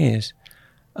 2,000 years.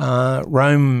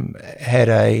 Rome had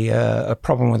a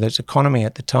problem with its economy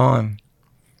at the time,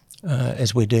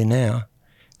 as we do now.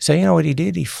 So you know what he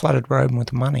did? He flooded Rome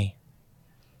with money.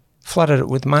 Flooded it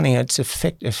with money. It's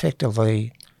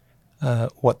effectively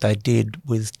what they did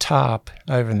with TARP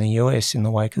over in the US in the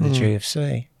wake of the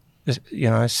GFC.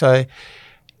 So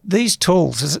these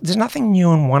tools, there's nothing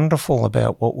new and wonderful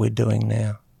about what we're doing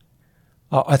now.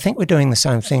 I think we're doing the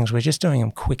same things. We're just doing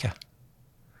them quicker.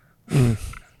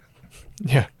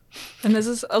 Yeah. And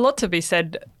there's a lot to be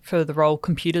said for the role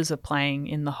computers are playing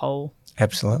in the whole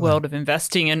world of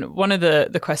investing. And one of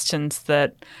the questions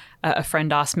that a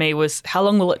friend asked me was, how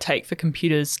long will it take for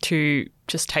computers to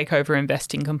just take over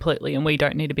investing completely and we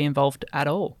don't need to be involved at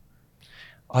all?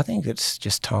 I think it's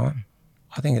just time.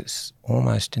 I think it's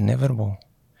almost inevitable.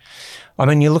 I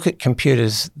mean, you look at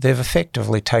computers, they've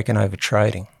effectively taken over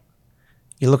trading.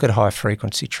 You look at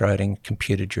high-frequency trading,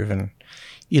 computer-driven.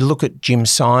 You look at Jim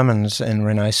Simons and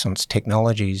Renaissance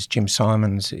Technologies. Jim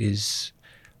Simons is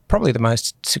probably the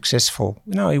most successful,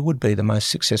 he would be the most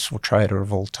successful trader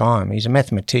of all time. He's a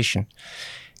mathematician.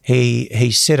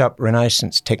 He set up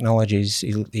Renaissance Technologies.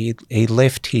 He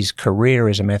left his career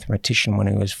as a mathematician when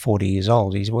he was 40 years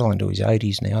old. He's well into his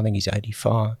 80s now. I think he's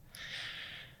 85.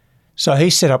 So he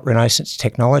set up Renaissance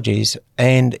Technologies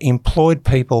and employed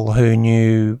people who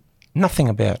knew nothing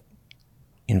about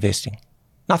investing.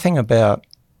 Nothing about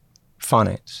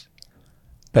finance,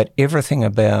 but everything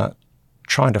about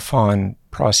trying to find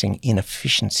pricing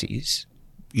inefficiencies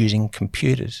using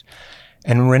computers.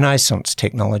 And Renaissance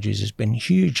Technologies has been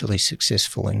hugely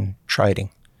successful in trading.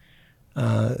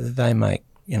 They make,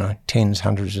 tens,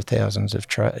 hundreds of thousands of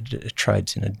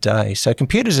trades in a day. So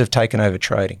computers have taken over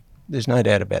trading. There's no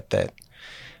doubt about that.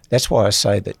 That's why I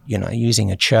say that,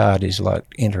 using a chart is like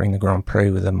entering the Grand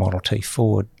Prix with a Model T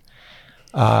Ford.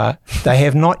 They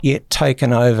have not yet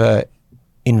taken over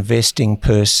investing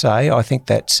per se. I think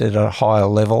that's at a higher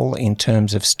level in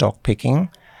terms of stock picking.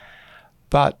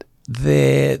 But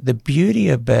the beauty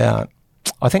about,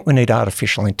 I think we need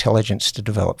artificial intelligence to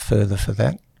develop further for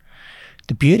that.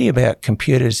 The beauty about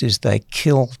computers is they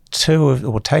kill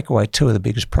take away two of the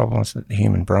biggest problems that the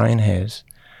human brain has.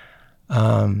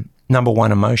 Number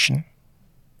one, emotion.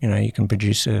 You can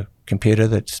produce a computer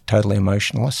that's totally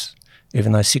emotionless,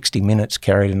 even though 60 Minutes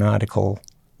carried an article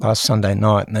last Sunday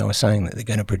night and they were saying that they're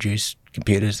going to produce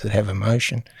computers that have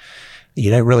emotion.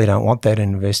 You really don't want that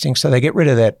in investing. So they get rid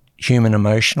of that human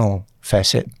emotional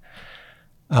facet.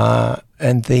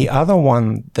 And the other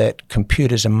one that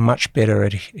computers are much better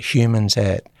at humans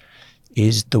at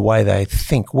is the way they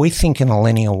think. We think in a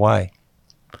linear way.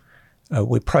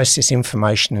 We process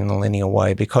information in a linear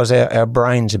way because our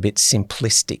brain's a bit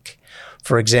simplistic.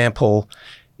 For example,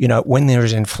 when there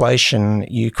is inflation,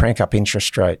 you crank up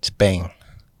interest rates, bang.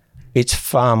 It's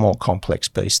far more complex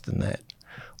beast than that.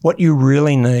 What you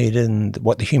really need and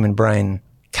what the human brain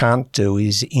can't do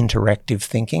is interactive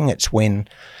thinking. It's when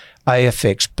A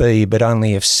affects B, but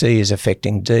only if C is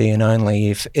affecting D, and only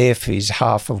if F is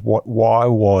half of what Y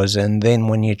was. And then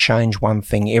when you change one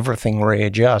thing, everything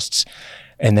readjusts.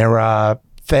 And there are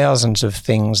thousands of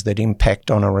things that impact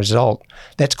on a result.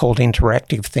 That's called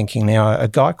interactive thinking. Now, a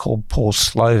guy called Paul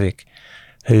Slovic,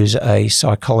 who's a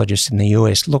psychologist in the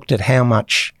US, looked at how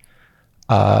much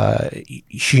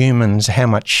humans, how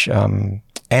much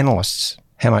analysts,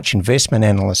 how much investment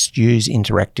analysts use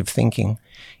interactive thinking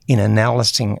in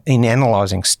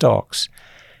analysing stocks.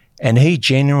 And he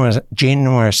generously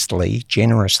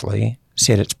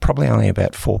said it's probably only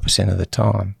about 4% of the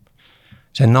time.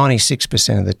 So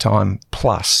 96% of the time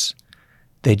plus,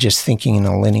 they're just thinking in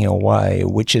a linear way,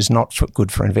 which is not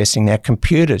good for investing. Now,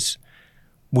 computers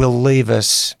will leave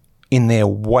us in their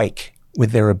wake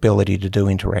with their ability to do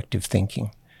interactive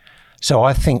thinking. So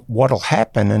I think what'll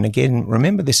happen, and again,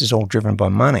 remember this is all driven by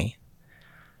money.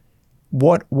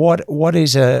 What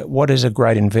is a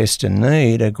great investor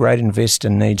need? A great investor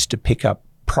needs to pick up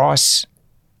price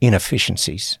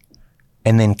inefficiencies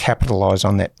and then capitalise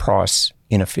on that price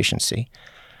inefficiency.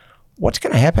 What's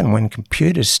going to happen when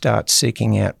computers start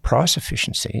seeking out price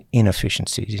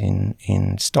inefficiencies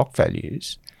in stock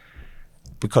values?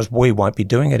 Because we won't be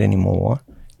doing it anymore.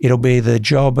 It'll be the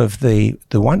job of the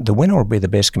winner will be the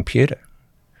best computer.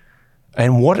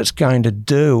 And what it's going to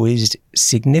do is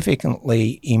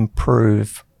significantly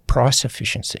improve price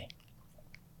efficiency.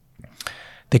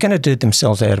 They're going to do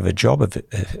themselves out of a job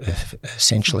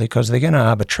essentially because they're going to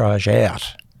arbitrage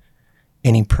out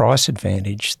any price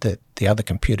advantage that the other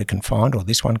computer can find or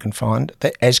this one can find.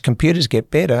 As computers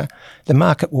get better, the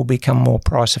market will become more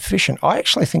price efficient. I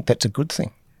actually think that's a good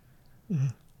thing. Mm-hmm.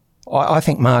 I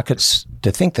think markets,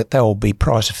 to think that they will be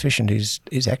price efficient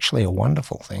is actually a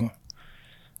wonderful thing.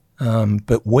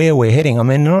 But where we're heading, I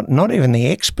mean, not even the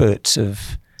experts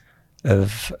of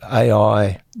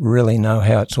AI really know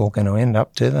how it's all going to end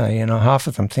up, do they? Half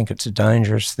of them think it's a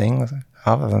dangerous thing,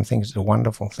 half of them think it's a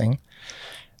wonderful thing.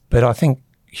 But I think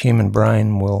human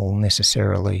brain will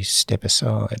necessarily step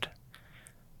aside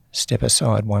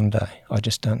one day. I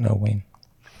just don't know when.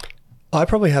 I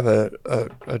probably have a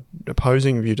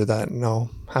opposing view to that, and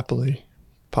I'll happily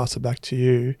pass it back to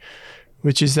you,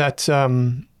 which is that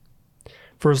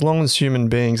for as long as human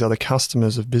beings are the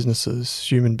customers of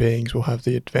businesses, human beings will have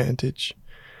the advantage.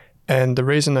 And the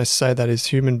reason I say that is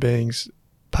human beings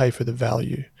pay for the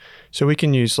value. So we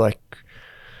can use like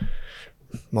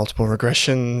multiple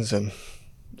regressions and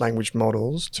language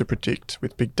models to predict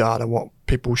with big data what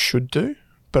people should do,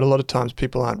 but a lot of times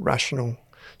people aren't rational.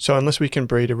 So unless we can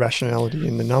breed irrationality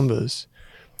in the numbers,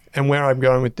 and where I'm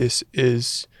going with this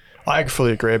is I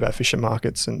fully agree about efficient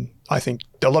markets, and I think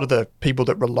a lot of the people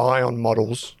that rely on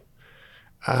models,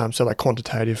 so like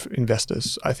quantitative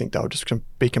investors, I think they'll just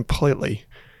be completely,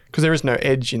 because there is no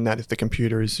edge in that if the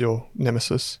computer is your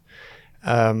nemesis.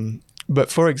 But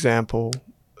for example,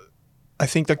 I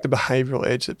think like the behavioral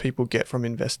edge that people get from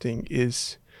investing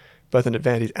is both an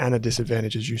advantage and a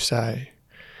disadvantage, as you say.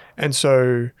 And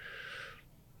so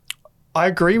I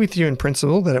agree with you in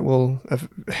principle that it will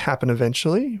happen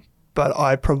eventually, but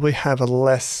I probably have by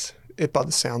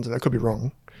the sounds of it, I could be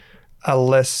wrong, are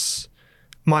less.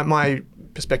 My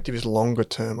perspective is longer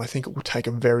term. I think it will take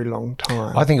a very long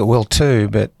time. I think it will too,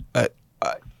 but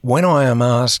when I am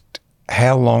asked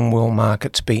how long will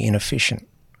markets be inefficient,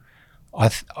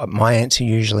 my answer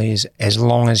usually is as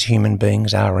long as human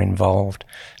beings are involved.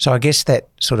 So I guess that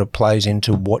sort of plays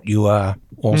into what you are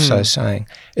also saying.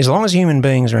 As long as human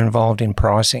beings are involved in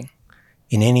pricing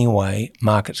in any way,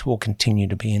 markets will continue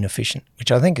to be inefficient,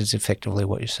 which I think is effectively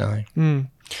what you're saying.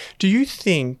 Do you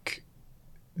think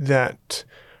that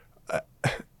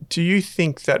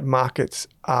markets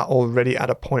are already at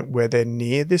a point where they're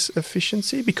near this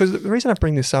efficiency? Because the reason I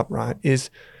bring this up, right, is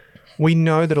we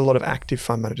know that a lot of active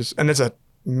fund managers, and there's a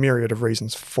myriad of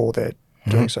reasons for their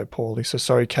doing so poorly. So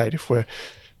sorry, Kate, if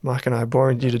Mike and I are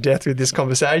boring you to death with this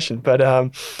conversation, but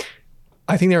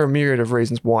I think there are a myriad of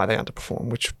reasons why they underperform,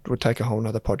 which would take a whole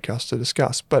nother podcast to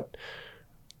discuss. But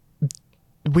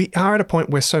we are at a point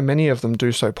where so many of them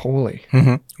do so poorly.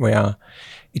 We are.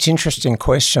 It's an interesting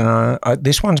question.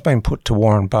 This one's been put to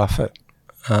Warren Buffett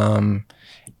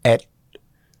at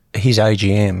his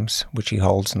AGMs, which he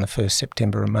holds in the first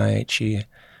September and May each year.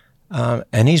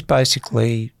 And he's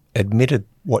basically admitted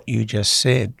what you just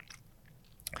said.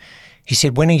 He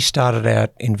said when he started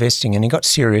out investing, and he got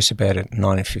serious about it in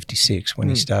 1956 when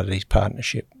he started his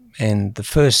partnership, and the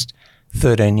first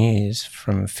 13 years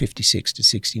from 56 to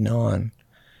 69,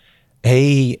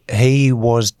 he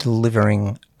was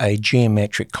delivering a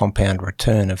geometric compound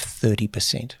return of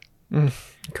 30%.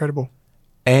 Incredible.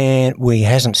 And he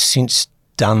hasn't since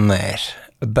done that.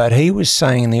 But he was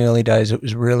saying in the early days it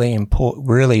was really important,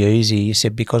 really easy. He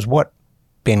said because what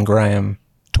Ben Graham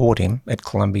taught him at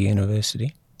Columbia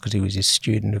University, because he was a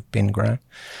student of Ben Graham,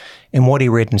 and what he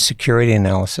read in Security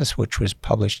Analysis, which was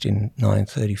published in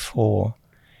 1934,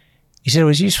 he said it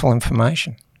was useful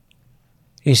information.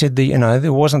 He said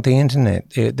there wasn't the internet,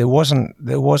 there wasn't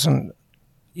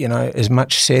as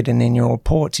much said in annual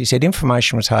reports. He said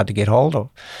information was hard to get hold of.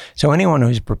 So anyone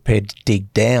who's prepared to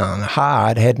dig down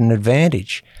hard had an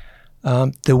advantage.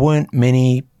 There weren't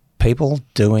many people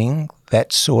doing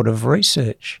that sort of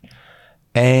research.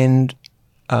 And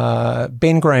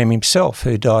Ben Graham himself,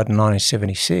 who died in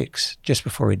 1976, just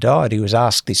before he died, he was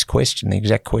asked this question, the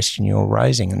exact question you're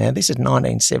raising. And now this is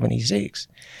 1976.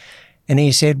 And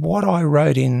he said, what I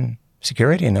wrote in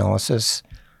Security Analysis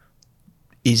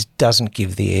doesn't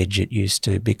give the edge it used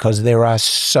to, because there are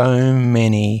so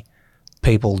many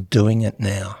people doing it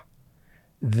now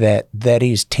that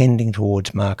is tending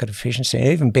towards market efficiency.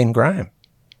 Even Ben Graham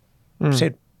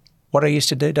said, what I used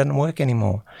to do doesn't work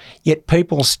anymore. Yet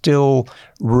people still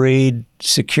read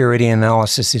Security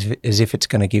Analysis as if it's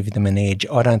going to give them an edge.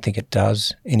 I don't think it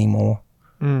does anymore.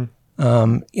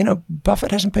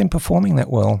 Buffett hasn't been performing that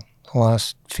well the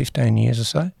last 15 years or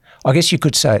so. I guess you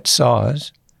could say it's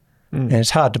size. And it's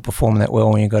hard to perform that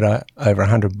well when you've got over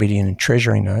 100 billion in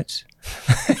treasury notes.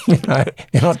 They're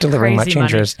not delivering much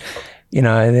interest.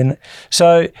 I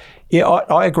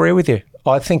agree with you.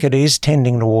 I think it is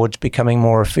tending towards becoming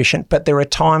more efficient, but there are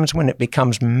times when it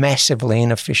becomes massively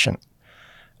inefficient,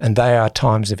 and they are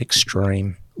times of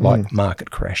extreme, like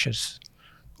market crashes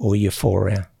or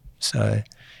euphoria. So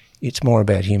it's more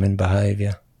about human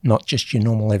behaviour, not just your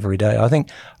normal everyday. I think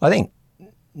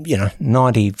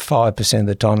 95% of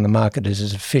the time the market is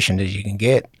as efficient as you can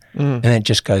get, and it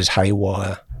just goes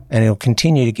haywire. And it'll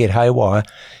continue to get haywire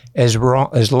as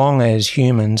long as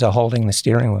humans are holding the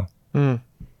steering wheel.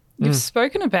 You've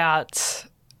spoken about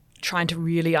trying to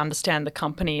really understand the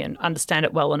company and understand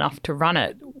it well enough to run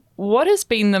it. What has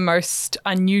been the most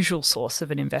unusual source of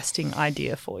an investing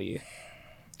idea for you?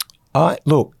 I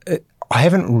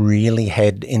haven't really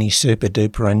had any super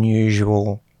duper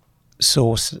unusual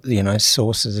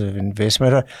sources of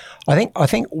investment. I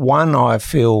think one I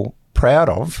feel proud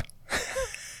of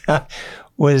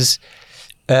was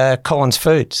Collins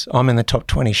Foods. I'm in the top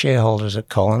 20 shareholders at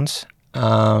Collins,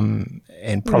 and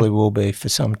probably will be for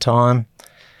some time.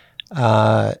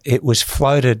 It was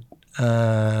floated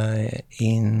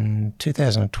in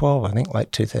 2012, I think,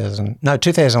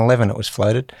 2011 it was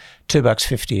floated,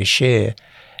 $2.50 a share.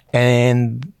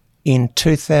 And in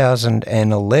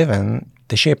 2011,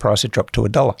 the share price had dropped to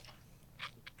 $1.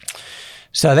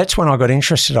 So that's when I got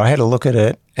interested. I had a look at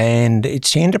it, and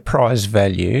its enterprise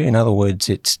value, in other words,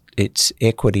 its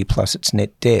equity plus its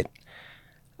net debt,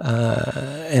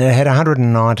 and it had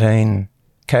 119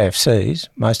 KFCs,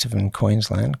 most of them in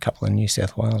Queensland, a couple in New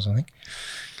South Wales, I think.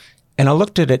 And I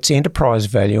looked at its enterprise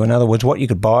value, in other words, what you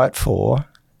could buy it for,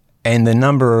 and the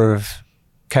number of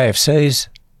KFCs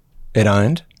it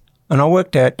owned, and I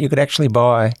worked out you could actually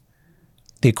buy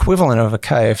the equivalent of a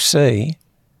KFC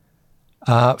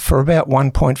for about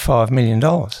 $1.5 million.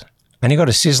 and you got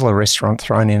a Sizzler restaurant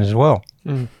thrown in as well.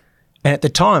 And at the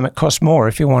time, it cost more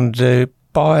if you wanted to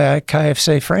buy a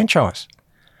KFC franchise.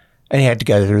 And you had to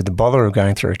go through the bother of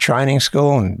going through a training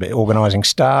school and organising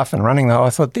staff and running I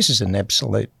thought, this is an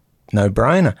absolute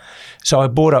no-brainer. So I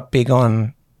bought up big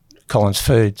on Collins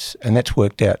Foods, and that's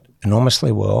worked out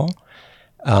enormously well.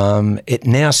 It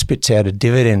now spits out a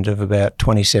dividend of about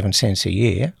 27 cents a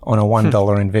year on a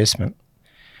 $1 investment.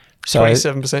 So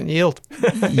 27% yield.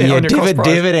 Yeah,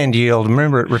 dividend yield.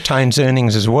 Remember, it retains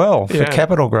earnings as well for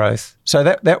capital growth. So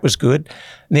that was good.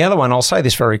 And the other one, I'll say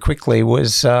this very quickly,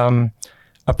 was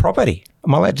a property.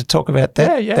 Am I allowed to talk about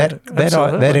that?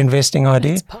 That investing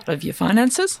idea? It's part of your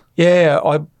finances? Yeah,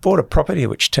 I bought a property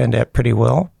which turned out pretty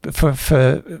well for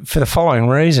the following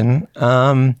reason.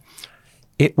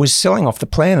 It was selling off the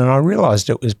plan, and I realised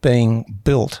it was being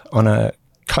built on a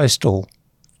coastal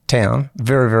town,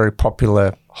 very, very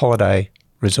popular holiday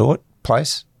resort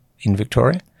place in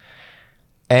Victoria.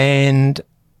 And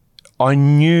I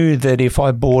knew that if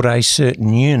I bought a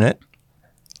certain unit,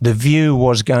 the view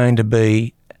was going to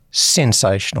be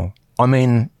sensational. I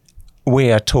mean,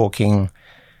 we are talking,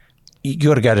 you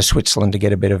got to go to Switzerland to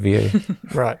get a better view.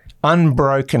 Right.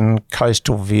 Unbroken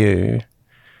coastal view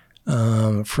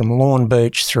from Lawn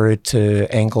Beach through to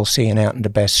Anglesey and out into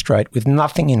Bass Strait with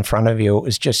nothing in front of you. It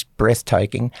was just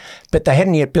breathtaking. But they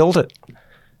hadn't yet built it.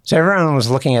 So everyone was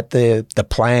looking at the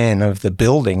plan of the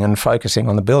building and focusing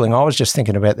on the building. I was just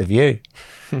thinking about the view.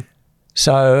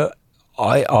 So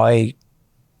I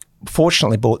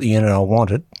fortunately bought the unit I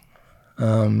wanted,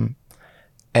 and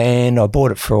I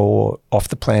bought it for off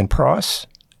the plan price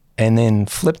and then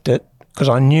flipped it because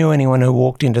I knew anyone who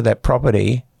walked into that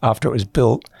property after it was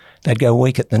built, they'd go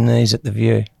weak at the knees at the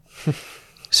view.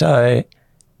 So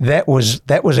that was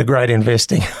a great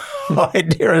investing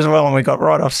idea as well, and we got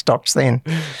right off stocks then.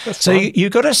 So you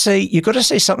got to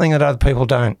see something that other people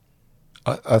don't.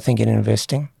 I think in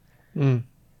investing,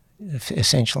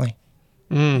 essentially.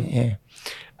 Yeah.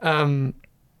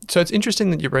 So it's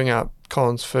interesting that you bring up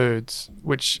Collins Foods,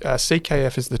 which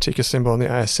CKF is the ticker symbol on the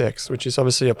ASX, which is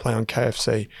obviously a play on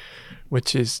KFC,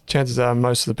 which is, chances are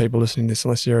most of the people listening to this,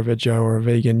 unless you're a veggie or a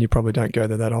vegan, you probably don't go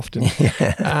there that often.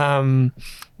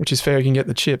 Which is fair. You can get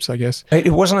the chips, I guess.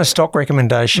 It wasn't a stock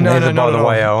recommendation by the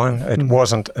way, Owen. It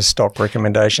wasn't a stock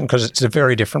recommendation because it's a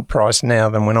very different price now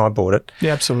than when I bought it.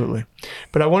 Yeah, absolutely.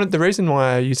 But the reason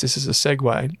why I use this as a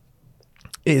segue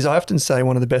is I often say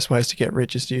one of the best ways to get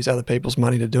rich is to use other people's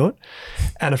money to do it.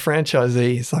 And a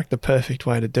franchisee is like the perfect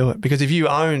way to do it because if you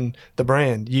own the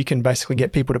brand, you can basically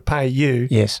get people to pay you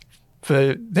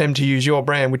for them to use your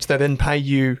brand, which they then pay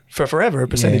you for forever, a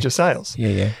percentage of sales.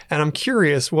 Yeah. And I'm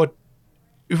curious,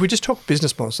 if we just talk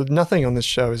business models, so nothing on this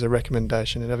show is a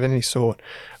recommendation of any sort,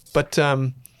 but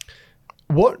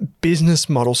what business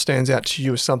model stands out to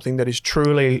you as something that is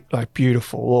truly like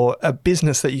beautiful, or a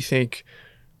business that you think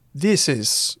this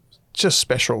is just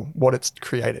special, what it's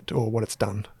created or what it's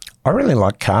done? I really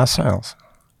like car sales.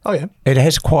 Oh, yeah. It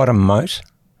has quite a moat.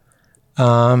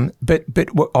 But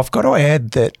I've got to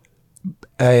add that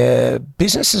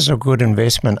businesses are a good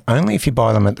investment only if you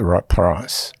buy them at the right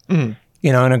price. You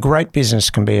know, and a great business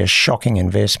can be a shocking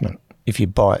investment if you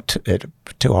buy it at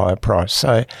too high a price.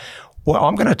 So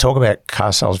I'm going to talk about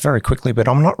car sales very quickly, but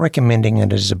I'm not recommending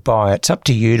it as a buy. It's up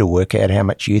to you to work out how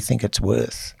much you think it's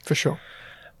worth. For sure.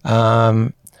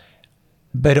 But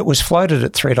it was floated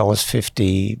at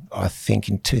 $3.50, I think,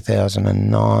 in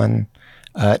 2009.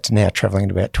 It's now travelling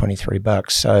at about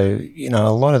 $23. So, you know, a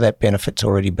lot of that benefit's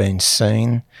already been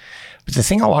seen. But the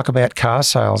thing I like about car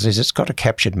sales is it's got a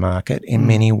captured market in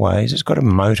many ways. It's got a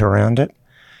moat around it.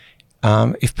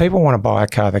 If people want to buy a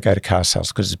car, they go to car sales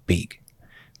because it's big.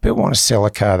 If people want to sell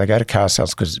a car, they go to car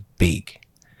sales because it's big.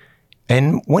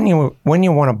 And when you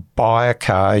want to buy a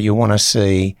car, you want to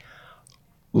see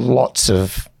lots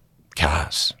of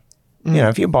cars. You know,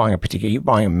 if you're buying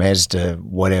a Mazda,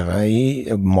 whatever,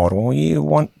 a model, you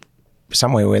want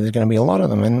somewhere where there's going to be a lot of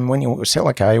them. And when you sell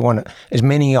a car, you want as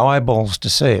many eyeballs to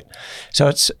see it. So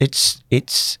it's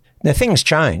the things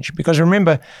change because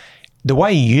remember, the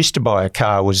way you used to buy a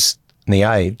car was in the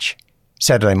Age,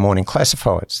 Saturday morning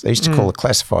classifieds. They used to call the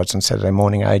classifieds on Saturday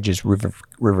morning Ages River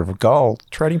of Gold.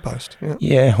 Trading Post.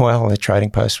 Yeah, well, the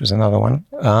Trading Post was another one.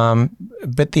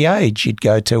 But the Age you'd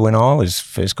go to when I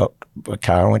first got a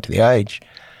car, I went to the Age,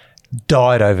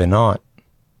 died overnight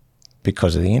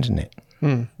because of the internet.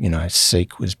 You know,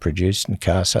 Seek was produced and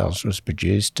car sales was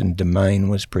produced and Domain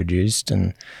was produced.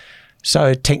 And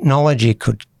so technology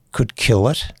could kill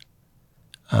it,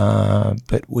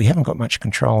 but we haven't got much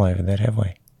control over that, have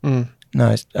we?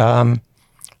 No.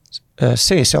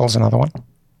 CSL's another one,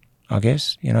 I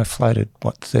guess, you know, floated,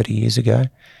 30 years ago.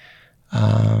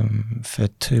 for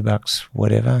 $2,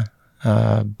 whatever.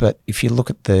 But if you look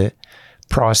at the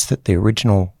price that the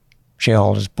original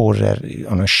shareholders bought it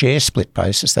at on a share split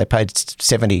basis, they paid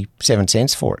 77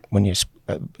 cents for it when you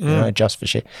know, just for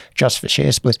share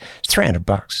splits. It's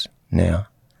 $300 now.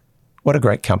 What a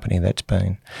great company that's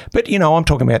been. But, you know, I'm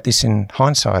talking about this in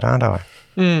hindsight, aren't I?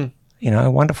 Mm. You know,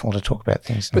 wonderful to talk about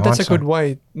things in But hindsight. that's a good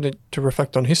way to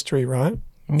reflect on history, right?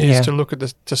 Yeah. Is to look at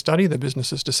to study the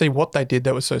businesses, to see what they did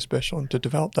that was so special and to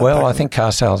develop that. Well, I think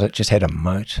car sales, it just had a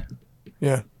moat.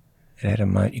 Yeah. It had a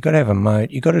moat. You've got to have a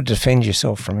moat. You've got to defend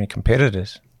yourself from your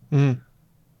competitors,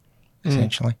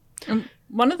 essentially.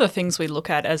 One of the things we look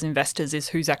at as investors is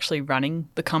who's actually running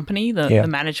the company, the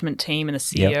management team and the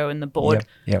CEO and the board.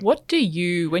 Yep. What do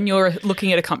you, when you're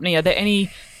looking at a company, are there any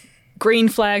green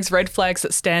flags, red flags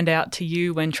that stand out to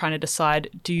you when trying to decide,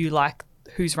 do you like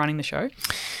who's running the show?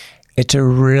 It's a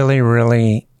really,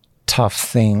 really tough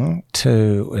thing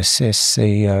to assess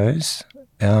CEOs.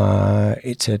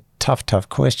 It's a tough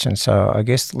question. So I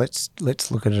guess let's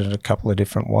look at it a couple of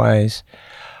different ways.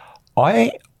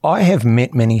 I have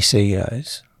met many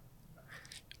CEOs,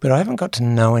 but I haven't got to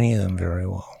know any of them very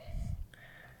well.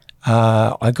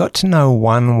 I got to know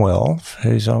one well,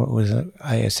 was an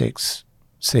ASX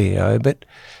CEO, but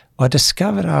I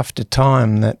discovered after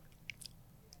time that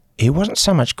he wasn't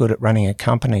so much good at running a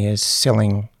company as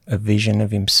selling a vision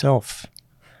of himself.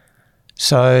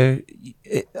 So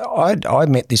I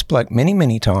met this bloke many,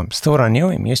 many times, thought I knew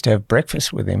him, used to have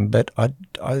breakfast with him, but I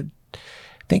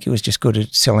think he was just good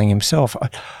at selling himself.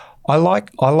 I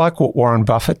like what Warren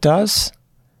Buffett does.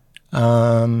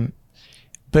 Berkshire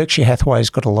Hathaway's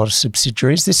got a lot of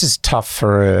subsidiaries. This is tough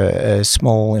for a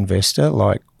small investors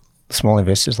like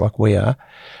we are.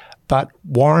 But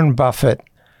Warren Buffett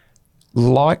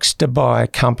likes to buy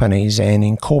companies and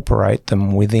incorporate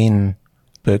them within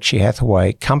Berkshire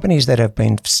Hathaway, companies that have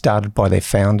been started by their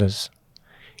founders.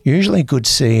 Usually good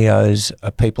CEOs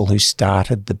are people who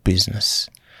started the business.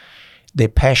 They're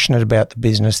passionate about the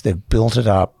business, they've built it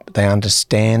up, they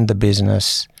understand the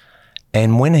business.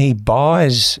 And when he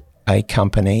buys a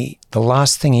company, the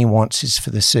last thing he wants is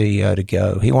for the CEO to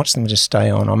go. He wants them to stay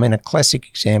on. I mean, a classic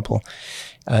example,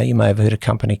 you may have heard a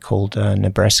company called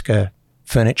Nebraska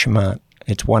Furniture Mart.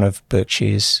 It's one of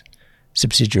Berkshire's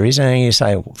subsidiaries. And you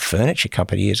say, well, furniture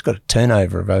company, it's got a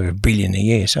turnover of over $1 billion a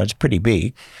year, so it's pretty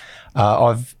big.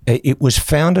 It was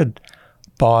founded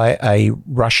by a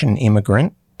Russian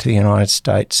immigrant to the United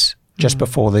States just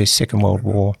before the Second World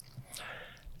War,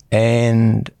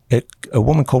 and a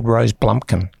woman called Rose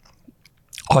Blumpkin.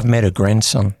 I've met her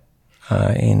grandson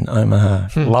in Omaha,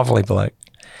 lovely bloke.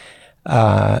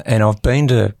 And I've been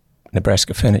to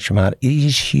Nebraska Furniture Mart. It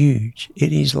is huge.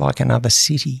 It is like another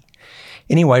city.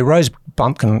 Anyway, Rose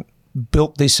Blumpkin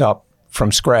built this up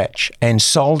from scratch and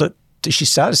sold it. She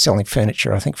started selling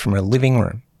furniture, I think, from her living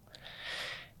room.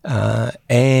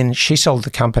 And she sold the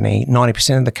company,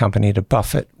 90% of the company, to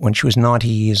Buffett when she was 90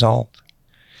 years old.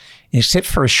 Except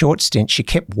for a short stint, she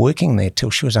kept working there till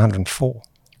she was 104.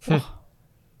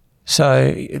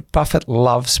 So Buffett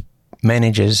loves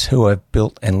managers who have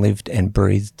built and lived and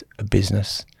breathed a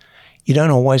business. You don't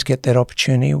always get that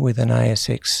opportunity with an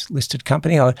ASX listed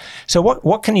company. So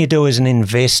what can you do as an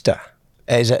investor,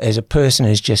 as a person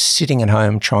who's just sitting at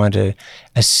home trying to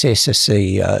assess a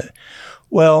CEO?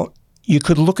 Well, you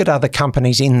could look at other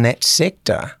companies in that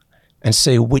sector and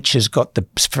see which has got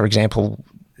for example,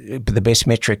 the best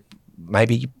metric,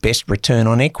 maybe best return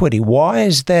on equity. Why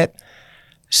is that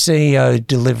CEO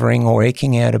delivering or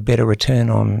eking out a better return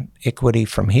on equity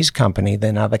from his company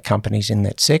than other companies in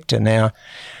that sector? Now,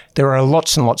 there are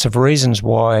lots and lots of reasons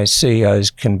why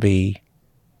CEOs can be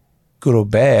good or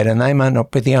bad, and they might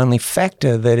not be the only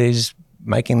factor that is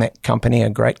making that company a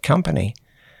great company.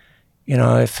 You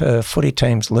know, if a footy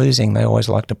team's losing, they always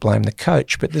like to blame the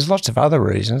coach, but there's lots of other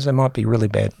reasons. There might be really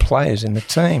bad players in the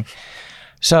team.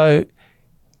 So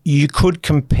you could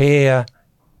compare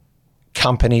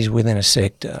companies within a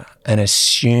sector and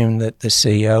assume that the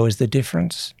CEO is the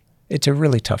difference. It's a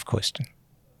really tough question.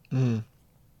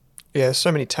 Yeah,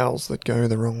 so many tells that go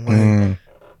the wrong way,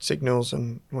 signals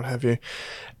and what have you.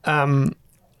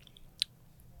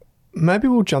 Maybe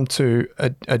we'll jump to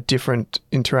a different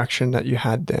interaction that you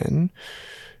had then.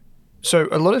 So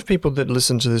a lot of people that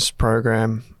listen to this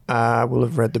program will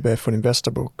have read the Barefoot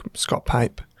Investor book, Scott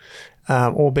Pape,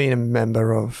 or been a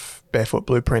member of Barefoot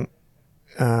Blueprint,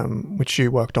 which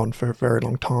you worked on for a very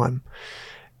long time.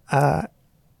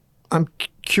 I'm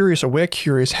curious, or we're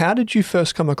curious, how did you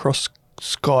first come across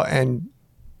Scott and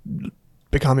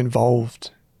become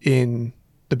involved in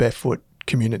the Barefoot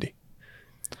community?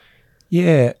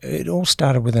 Yeah, it all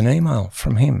started with an email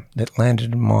from him that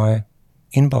landed in my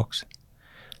inbox.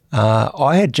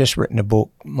 I had just written a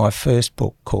book, my first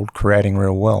book, called Creating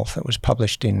Real Wealth. It was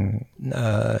published in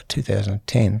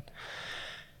 2010.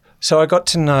 So I got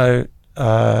to know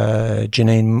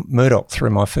Janine Murdoch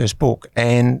through my first book,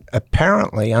 and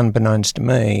apparently, unbeknownst to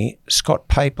me, Scott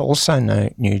Pape also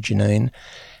knew Janine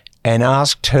and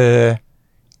asked her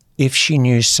if she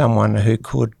knew someone who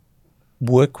could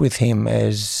work with him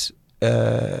as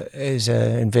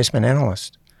an investment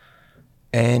analyst.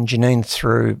 And Janine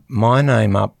threw my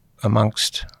name up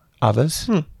amongst others.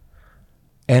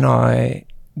 And I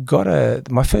got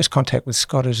my first contact with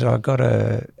Scott is I got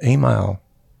an email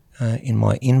in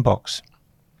my inbox.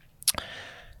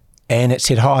 And it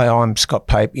said, "Hi, I'm Scott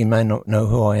Pape. You may not know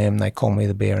who I am. They call me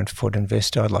the Barefoot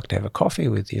Investor. I'd like to have a coffee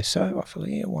with you." So I thought,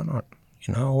 yeah, why not?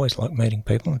 You know, I always like meeting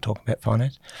people and talking about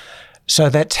finance. So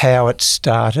that's how it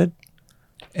started.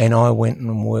 And I went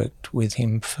and worked with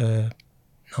him for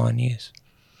 9 years.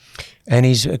 And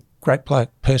he's a great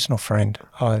bloke, personal friend.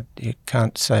 You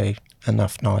can't say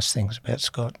enough nice things about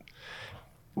Scott.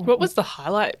 What was the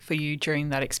highlight for you during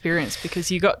that experience?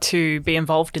 Because you got to be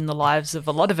involved in the lives of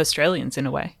a lot of Australians in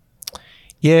a way.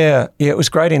 Yeah, it was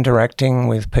great interacting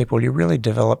with people. You really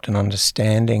developed an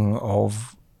understanding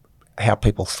of how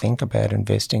people think about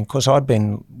investing, because I'd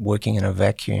been working in a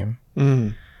vacuum,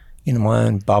 in my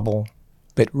own bubble,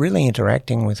 but really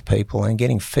interacting with people and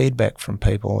getting feedback from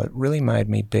people, it really made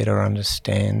me better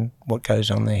understand what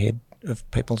goes on in the head of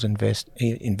people's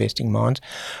investing minds.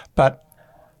 But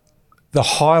the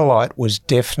highlight was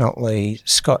definitely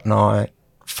Scott and I,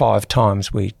 5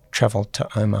 times we travelled to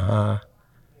Omaha,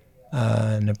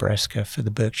 Nebraska for the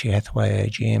Berkshire Hathaway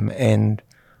AGM, and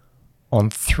on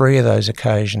 3 of those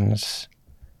occasions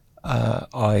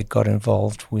I got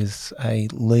involved with a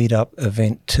lead-up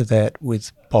event to that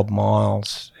with Bob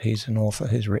Miles. He's an author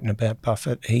who's written about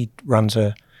Buffett. He runs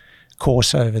a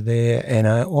course over there, and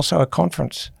also a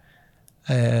conference,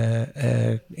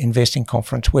 investing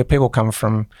conference, where people come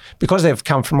from, because they've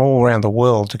come from all around the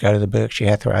world to go to the Berkshire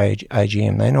Hathaway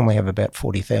AGM. They normally have about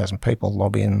 40,000 people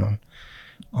lobbying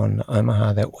on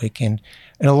Omaha that weekend.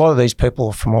 And a lot of these people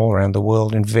are from all around the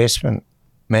world, investment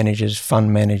managers,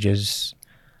 fund managers,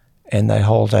 and they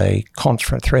hold a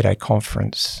 3-day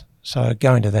conference. So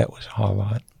going to that was a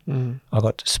highlight. I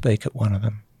got to speak at one of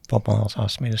them. Bob Miles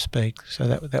asked me to speak, so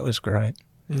that was great.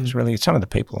 It was really, some of the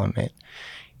people I met,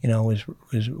 you know, was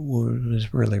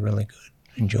really, really good.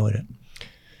 Enjoyed it. I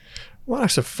want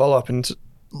to follow up and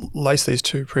lace these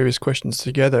 2 previous questions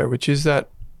together, which is that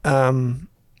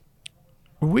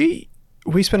we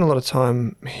spend a lot of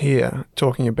time here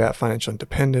talking about financial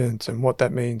independence and what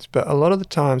that means, but a lot of the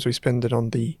times we spend it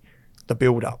on the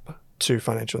build-up to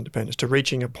financial independence, to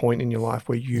reaching a point in your life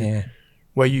where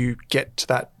you get to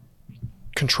that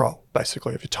control,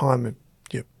 basically, of your time and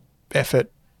your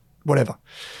effort, whatever.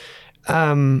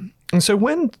 And so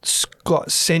when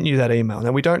Scott sent you that email,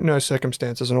 now we don't know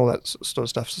circumstances and all that sort of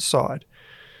stuff aside,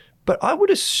 but I would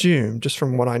assume, just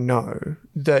from what I know,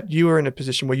 that you were in a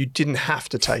position where you didn't have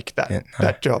to take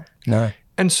that job. No.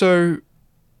 And so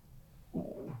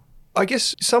I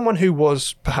guess someone who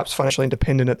was perhaps financially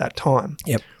independent at that time,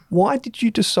 why did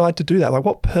you decide to do that? Like,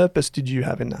 what purpose did you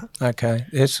have in that? Okay,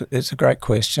 it's a great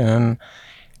question. And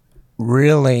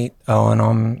really, and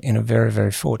I'm in a very,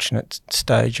 very fortunate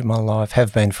stage of my life,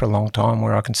 have been for a long time,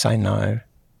 where I can say no.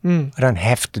 I don't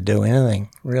have to do anything,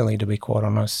 really, to be quite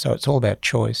honest. So it's all about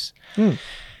choice.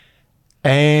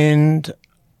 And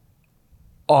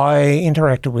I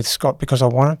interacted with Scott because I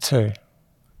wanted to.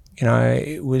 You know,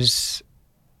 it was...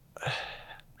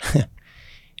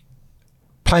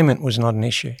 payment was not an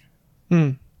issue.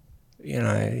 You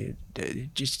know,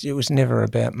 it was never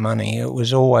about money. It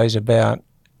was always about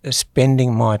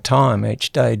spending my time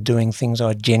each day doing things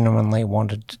I genuinely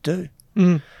wanted to do.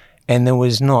 And there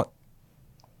was not,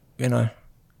 you know,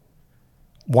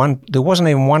 there wasn't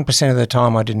even 1% of the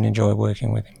time I didn't enjoy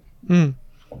working with him.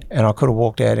 And I could have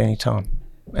walked out any time,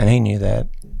 and he knew that.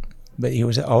 But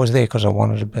I was there because I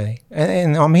wanted to be.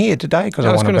 And I'm here today because I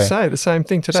want to be. I was going to say the same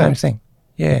thing today. Same thing,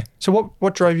 yeah. So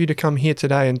what drove you to come here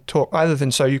today and talk, other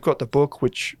than, so you've got the book,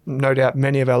 which no doubt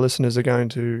many of our listeners are going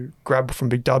to grab from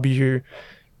Big W,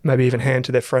 maybe even hand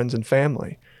to their friends and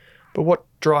family. But what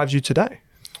drives you today?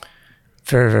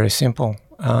 Very, very simple.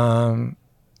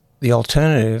 The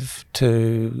alternative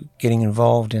to getting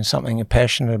involved in something you're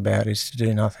passionate about is to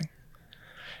do nothing.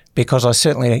 Because I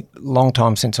certainly, long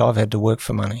time since I've had to work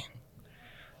for money.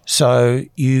 So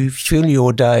you fill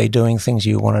your day doing things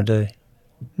you want to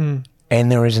do.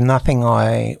 And there is nothing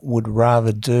I would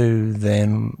rather do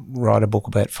than write a book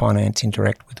about finance,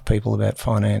 interact with people about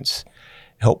finance,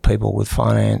 help people with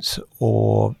finance,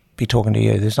 or be talking to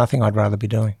you. There's nothing I'd rather be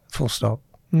doing, full stop.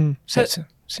 So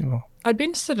Simple. I'd be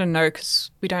interested to know, because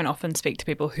we don't often speak to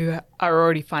people who are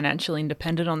already financially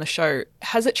independent on the show.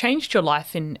 Has it changed your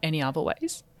life in any other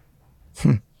ways?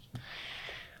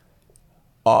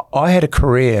 I had a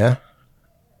career.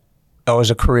 I was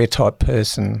a career type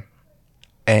person,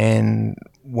 and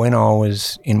when I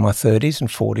was in my 30s and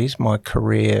 40s, my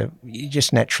career, you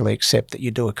just naturally accept that you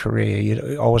do a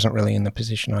career. I wasn't really in the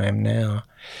position I am now.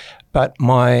 But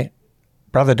my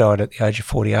brother died at the age of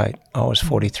 48. I was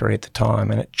 43 at the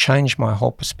time, and it changed my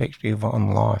whole perspective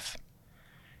on life,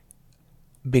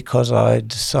 because I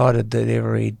decided that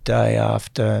every day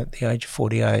after the age of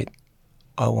 48,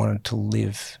 I wanted to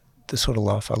live the sort of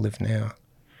life I live now.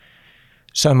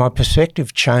 So my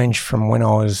perspective changed from when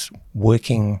I was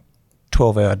working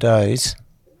 12-hour days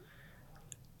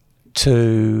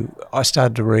to I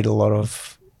started to read a lot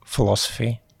of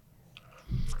philosophy.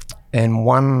 And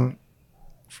one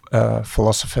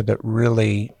philosopher that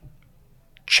really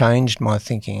changed my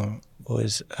thinking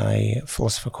was a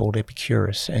philosopher called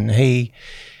Epicurus, and he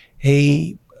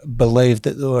believed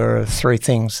that there were three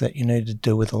things that you needed to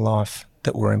do with a life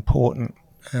that were important.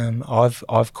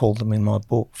 I've called them in my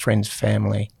book friends,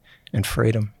 family, and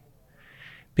freedom,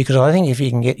 because I think if you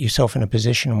can get yourself in a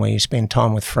position where you spend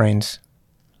time with friends,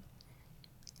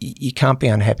 you can't be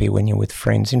unhappy when you're with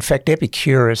friends. In fact,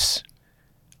 Epicurus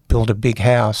built a big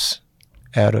house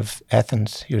out of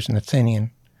Athens. He was an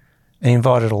Athenian, and he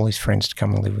invited all his friends to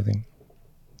come and live with him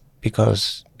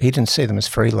because he didn't see them as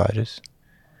freeloaders.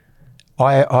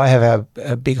 I have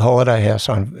a big holiday house.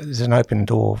 There's an open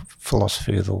door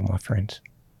philosophy with all my friends.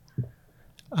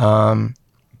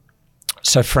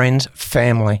 So friends,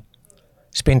 family,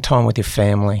 spend time with your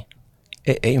family.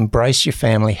 Embrace your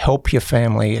family, help your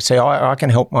family. Say, I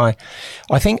can help I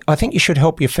think you should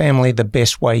help your family the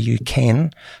best way you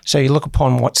can. So you look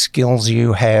upon what skills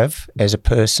you have as a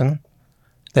person.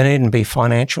 They needn't be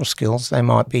financial skills. They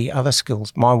might be other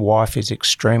skills. My wife is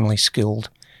extremely skilled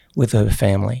with her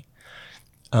family.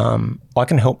 I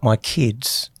can help my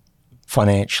kids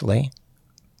financially,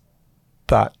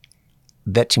 but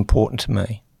that's important to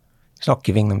me. It's not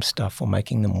giving them stuff or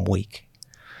making them weak.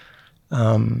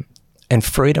 And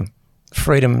freedom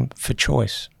for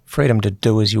choice, freedom to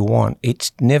do as you want.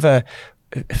 It's never,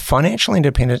 financial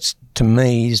independence to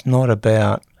me is not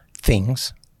about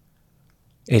things.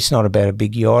 It's not about a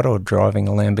big yacht or driving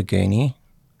a Lamborghini.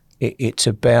 It's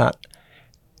about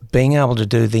being able to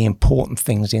do the important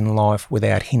things in life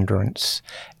without hindrance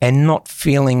and not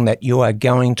feeling that you are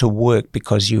going to work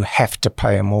because you have to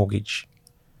pay a mortgage.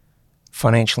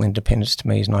 Financial independence to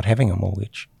me is not having a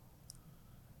mortgage.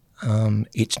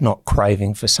 It's not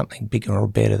craving for something bigger or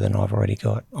better than I've already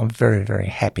got. I'm very, very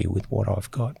happy with what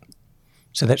I've got.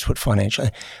 So that's what financial...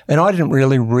 And I didn't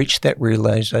really reach that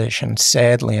realisation,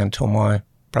 sadly, until my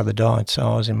brother died. So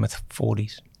I was in my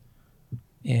 40s.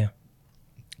 Yeah.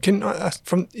 Can I ask,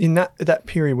 from in that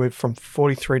period where from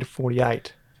 43 to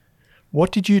 48,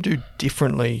 what did you do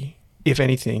differently, if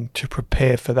anything, to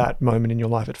prepare for that moment in your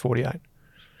life at 48?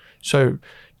 So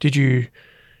did you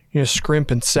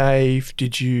scrimp and save?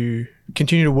 Did you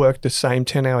continue to work the same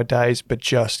 10-hour days but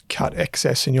just cut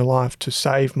excess in your life to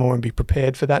save more and be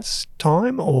prepared for that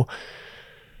time? Or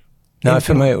no,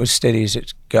 for me it was steady as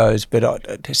it goes. But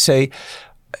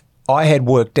I had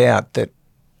worked out that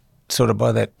sort of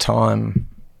by that time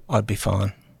I'd be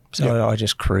fine. So yep. I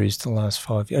just cruised the last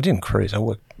 5 years. I didn't cruise. I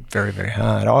worked very, very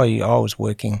hard. I was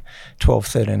working 12,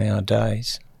 13-hour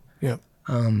days. Yeah.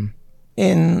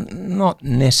 And not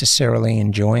necessarily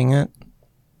enjoying it.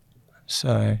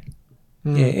 So,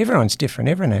 yeah, everyone's different.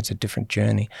 Everyone has a different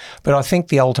journey. But I think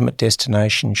the ultimate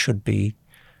destination should be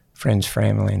friends,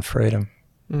 family, and freedom.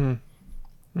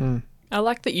 I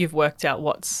like that you've worked out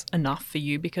what's enough for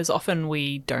you, because often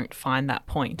we don't find that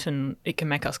point and it can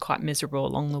make us quite miserable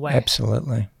along the way.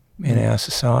 Absolutely. In our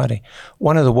society.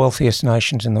 One of the wealthiest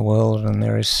nations in the world, and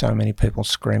there is so many people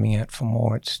screaming out for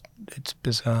more. It's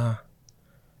bizarre.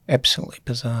 Absolutely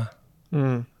bizarre.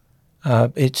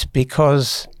 It's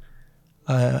because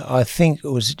I think it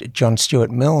was John Stuart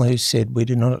Mill who said, we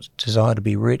do not desire to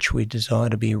be rich, we desire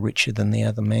to be richer than the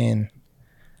other man.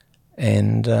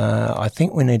 And I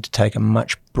think we need to take a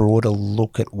much broader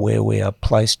look at where we are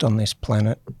placed on this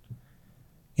planet.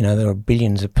 You know, there are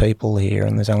billions of people here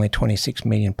and there's only 26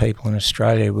 million people in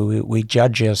Australia. We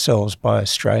judge ourselves by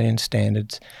Australian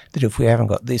standards that if we haven't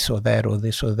got this or that or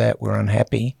this or that, we're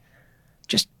unhappy.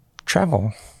 Just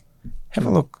travel. Have a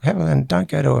look. And don't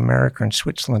go to America and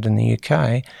Switzerland and the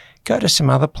UK. Go to some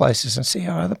other places and see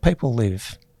how other people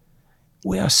live.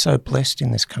 We are so blessed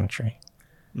in this country.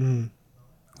 We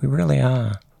really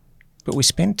are. But we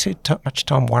spend too much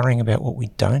time worrying about what we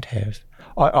don't have.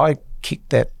 I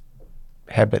kicked that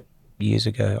habit years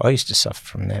ago. I used to suffer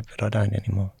from that, but I don't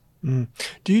anymore.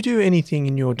 Do you do anything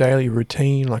in your daily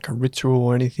routine, like a ritual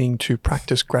or anything, to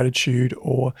practice gratitude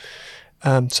or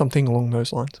something along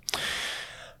those lines?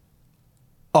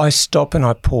 I stop and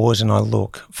I pause and I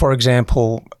look. For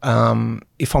example,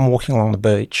 if I'm walking along the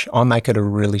beach, I make it a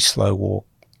really slow walk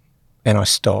and I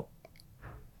stop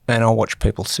and I'll watch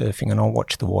people surfing and I'll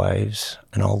watch the waves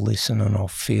and I'll listen and I'll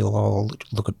feel, I'll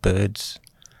look at birds.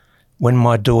 When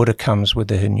my daughter comes with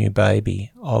her new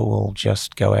baby, I will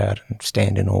just go out and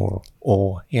stand in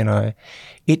awe, you know.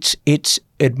 It's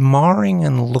admiring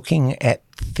and looking at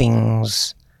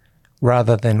things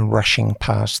rather than rushing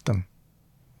past them,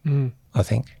 I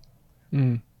think.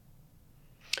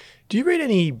 Do you read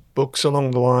any books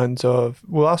along the lines of,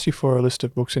 we'll ask you for a list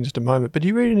of books in just a moment, but do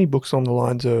you read any books along the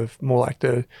lines of more like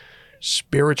the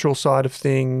spiritual side of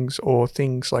things or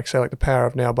things like, say, like The Power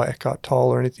of Now by Eckhart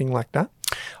Tolle or anything like that?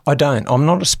 I don't. I'm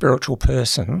not a spiritual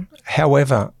person.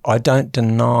 However, I don't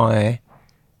deny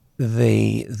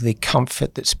the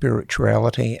comfort that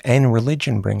spirituality and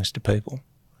religion brings to people.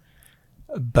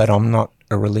 But I'm not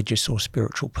a religious or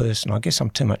spiritual person. I guess I'm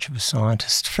too much of a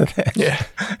scientist for that.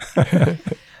 Yeah.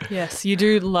 Yes, you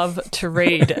do love to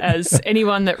read, as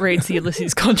anyone that reads the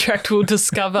Ulysses Contract will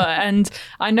discover. And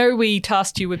I know we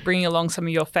tasked you with bringing along some of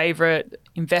your favourite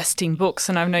investing books,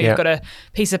 and I know you've got a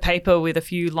piece of paper with a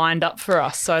few lined up for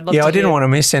us. So I'd love to I didn't want to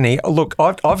miss any. Look,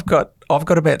 I've got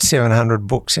about 700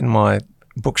 books in my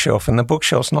bookshelf, and the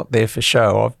bookshelf's not there for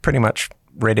show. I've pretty much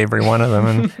read every one of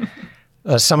them,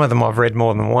 and some of them I've read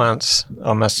more than once,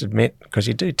 I must admit, because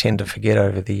you do tend to forget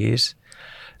over the years.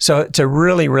 So it's a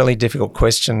really, really difficult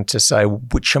question to say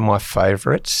which are my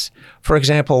favourites. For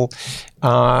example,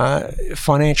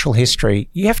 financial history.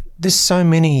 There's so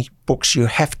many books you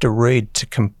have to read to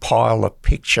compile a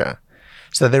picture.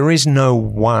 So there is no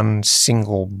one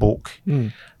single book.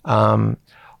 I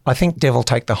think Devil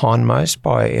Take the Hindmost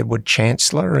by Edward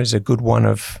Chancellor is a good one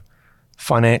of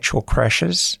financial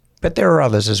crashes, but there are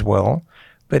others as well.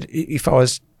 But if I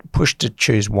was pushed to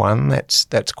choose one,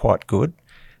 that's quite good.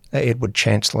 Edward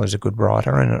Chancellor is a good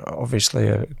writer and obviously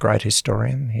a great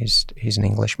historian. He's an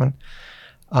Englishman.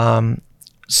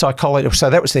 Psychology. So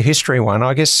that was the history one.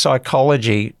 I guess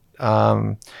psychology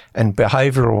and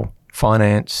behavioural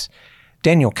finance.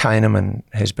 Daniel Kahneman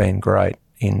has been great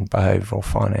in behavioural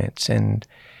finance, and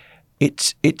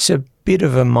it's a bit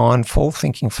of a mindful,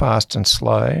 thinking fast and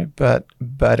slow, but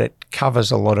it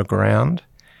covers a lot of ground.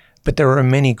 But there are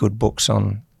many good books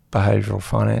on behavioural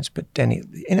finance, but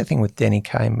anything with Danny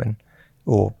Kahneman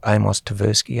or Amos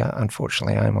Tversky,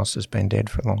 unfortunately Amos has been dead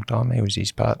for a long time. He was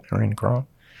his partner in crime.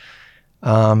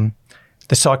 The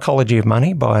Psychology of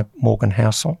Money by Morgan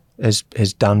Housel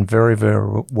has done very,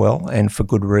 very well, and for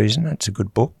good reason. It's a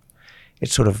good book.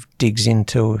 It sort of digs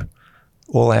into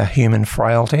all our human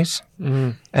frailties.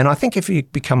 And I think if you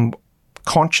become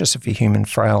conscious of your human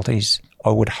frailties, I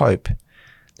would hope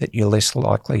that you're less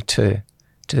likely to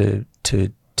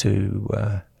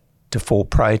fall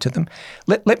prey to them.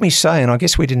 Let me say, and I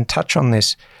guess we didn't touch on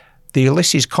this, the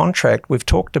Ulysses Contract, we've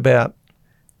talked about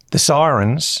the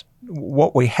sirens.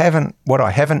 What I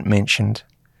haven't mentioned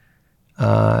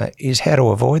is how to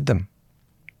avoid them,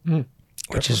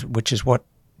 which is what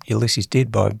Ulysses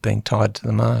did by being tied to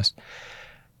the mast.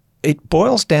 It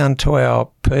boils down to our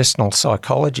personal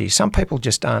psychology. Some people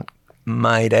just aren't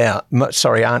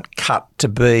cut to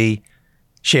be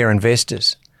share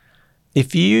investors.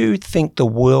 If you think the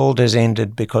world has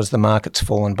ended because the market's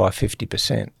fallen by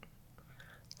 50%,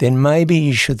 then maybe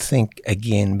you should think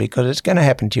again, because it's going to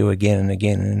happen to you again and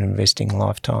again in an investing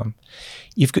lifetime.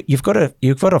 You've got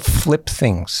to flip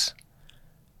things.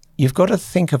 You've got to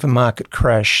think of a market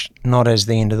crash not as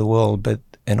the end of the world, but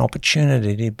an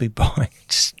opportunity to be buying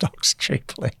stocks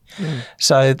cheaply.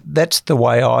 So that's the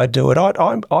way I do it.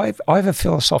 I have a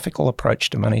philosophical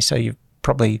approach to money, so you've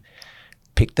probably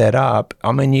picked that up.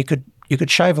 I mean, you could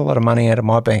shave a lot of money out of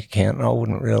my bank account and I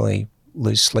wouldn't really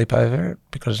lose sleep over it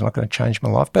because it's not going to change my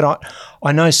life. But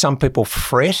I know some people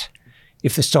fret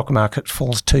if the stock market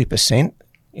falls 2%.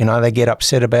 You know, they get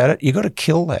upset about it. You've got to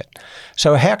kill that.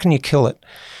 So how can you kill it?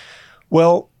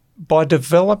 Well, by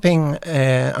developing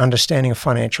an understanding of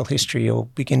financial history,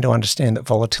 you'll begin to understand that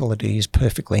volatility is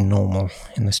perfectly normal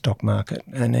in the stock market.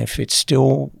 And if it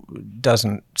still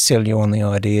doesn't sell you on the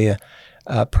idea,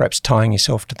 perhaps tying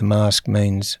yourself to the mast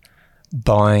means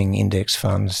buying index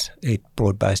funds,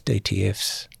 broad-based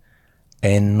ETFs,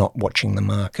 and not watching the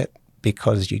market,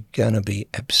 because you're going to be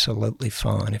absolutely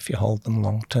fine if you hold them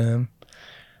long term.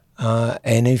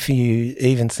 And if you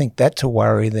even think that's a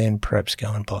worry, then perhaps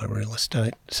go and buy real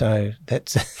estate. So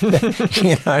that's that's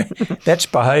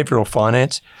behavioural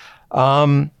finance.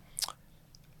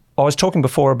 I was talking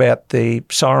before about the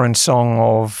siren song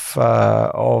of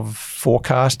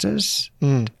forecasters.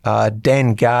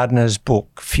 Dan Gardner's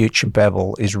book, Future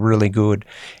Babble, is really good.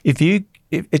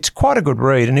 It's quite a good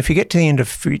read, and if you get to the end of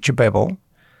Future Babble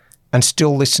and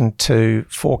still listen to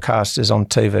forecasters on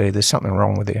TV, there's something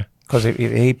wrong with you, because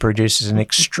he produces an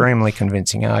extremely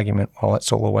convincing argument. Well,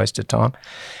 that's all a waste of time.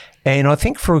 And I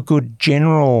think for a good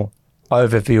general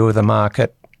overview of the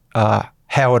market,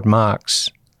 Howard Marks,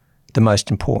 The Most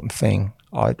Important Thing,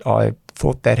 I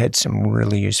thought that had some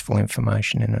really useful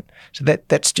information in it. So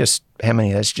that's just, how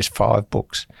many? That's just 5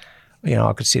 books.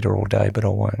 I could sit here all day, but I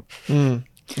won't.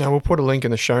 Now, we'll put a link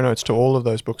in the show notes to all of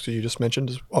those books that you just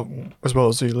mentioned, as well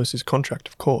as the Ulysses Contract,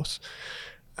 of course.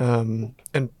 And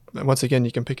once again,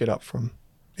 you can pick it up from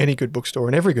any good bookstore,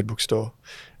 and every good bookstore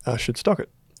should stock it.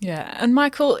 Yeah. And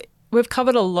Michael, we've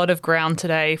covered a lot of ground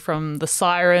today, from the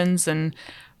sirens and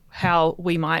how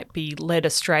we might be led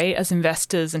astray as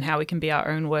investors and how we can be our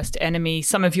own worst enemy,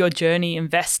 some of your journey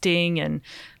investing and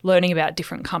learning about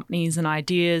different companies and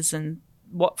ideas and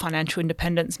what financial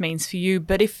independence means for you.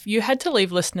 But if you had to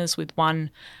leave listeners with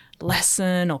one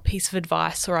lesson or piece of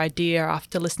advice or idea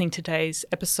after listening to today's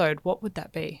episode, what would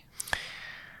that be?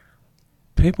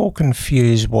 People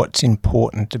confuse what's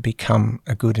important to become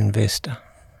a good investor.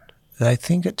 They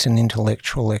think it's an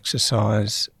intellectual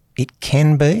exercise. It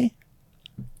can be,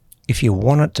 if you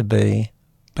want it to be,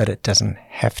 but it doesn't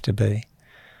have to be.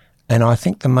 And I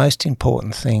think the most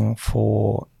important thing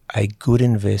for a good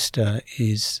investor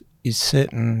is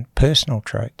certain personal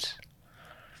traits.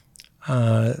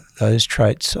 Those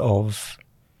traits of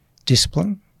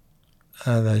discipline,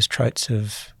 those traits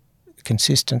of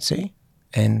consistency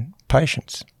and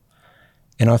patience.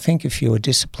 And I think if you are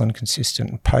disciplined, consistent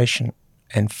and patient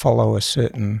and follow a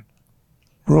certain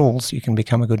rules, you can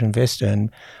become a good investor.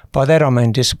 And by that I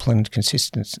mean disciplined,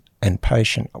 consistent and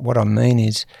patient. What I mean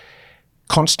is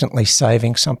constantly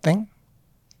saving something,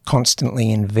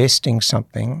 constantly investing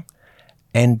something,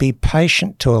 and be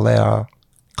patient to allow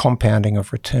compounding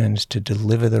of returns to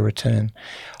deliver the return.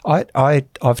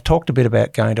 I've talked a bit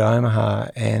about going to Omaha,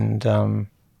 and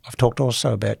I've talked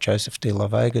also about Joseph de la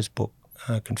Vega's book,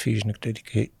 Confusion and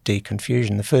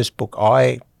Deconfusion, the first book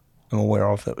I am aware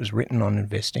of that was written on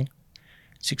investing,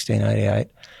 1688.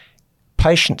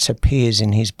 Patience appears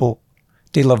in his book.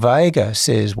 De la Vega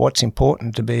says what's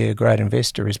important to be a great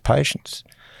investor is patience.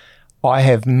 I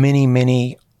have many,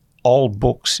 many old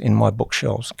books in my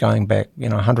bookshelves going back,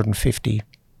 150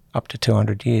 up to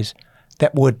 200 years.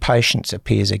 That word patience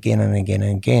appears again and again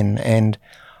and again. And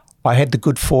I had the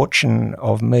good fortune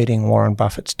of meeting Warren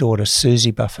Buffett's daughter,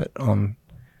 Susie Buffett, on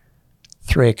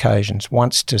 3 occasions,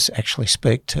 once to actually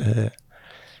speak to her.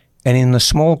 And in the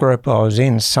small group I was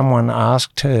in, someone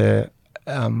asked her,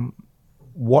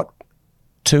 what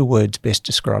 2 words best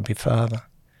describe your father?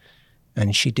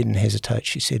 And she didn't hesitate.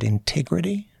 She said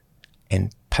integrity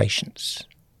and patience.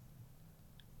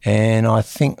 And I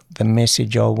think the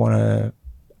message I want to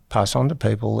pass on to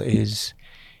people is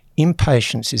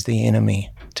impatience is the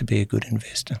enemy to be a good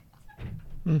investor.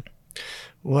 Well,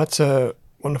 that's a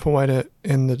wonderful way to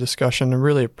end the discussion. I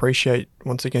really appreciate,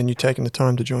 once again, you taking the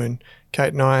time to join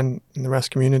Kate and I and the RAS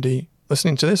community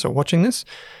listening to this or watching this.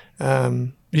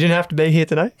 You didn't have to be here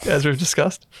today, as we've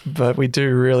discussed, but we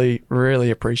do really, really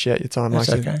appreciate your time. That's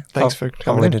Mike. okay. Thanks for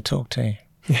coming in. to talk to you.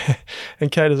 Yeah.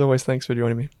 And Kate, as always, thanks for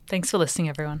joining me. Thanks for listening,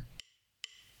 everyone.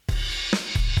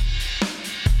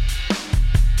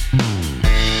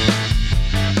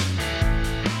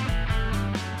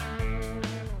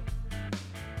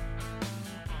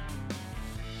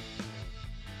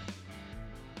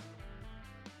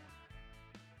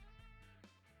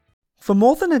 For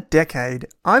more than a decade,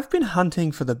 I've been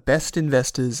hunting for the best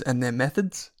investors and their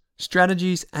methods,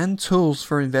 strategies, and tools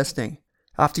for investing.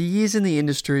 After years in the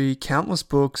industry, countless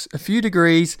books, a few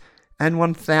degrees, and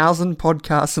 1,000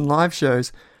 podcasts and live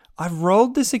shows, I've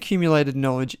rolled this accumulated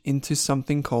knowledge into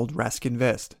something called Rask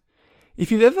Invest.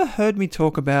 If you've ever heard me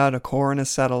talk about a core and a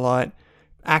satellite,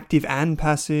 active and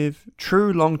passive,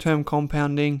 true long-term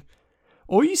compounding,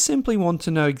 or you simply want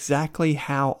to know exactly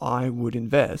how I would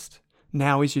invest,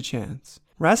 now is your chance.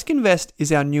 Rask Invest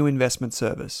is our new investment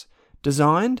service,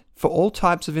 designed for all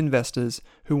types of investors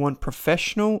who want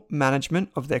professional management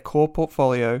of their core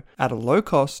portfolio at a low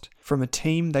cost from a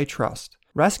team they trust.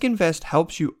 Rask Invest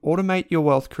helps you automate your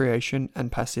wealth creation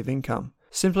and passive income.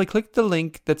 Simply click the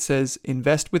link that says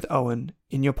Invest with Owen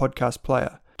in your podcast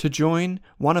player to join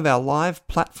one of our live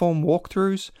platform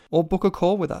walkthroughs or book a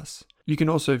call with us. You can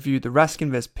also view the Rask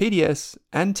Invest PDS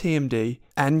and TMD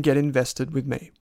and get invested with me.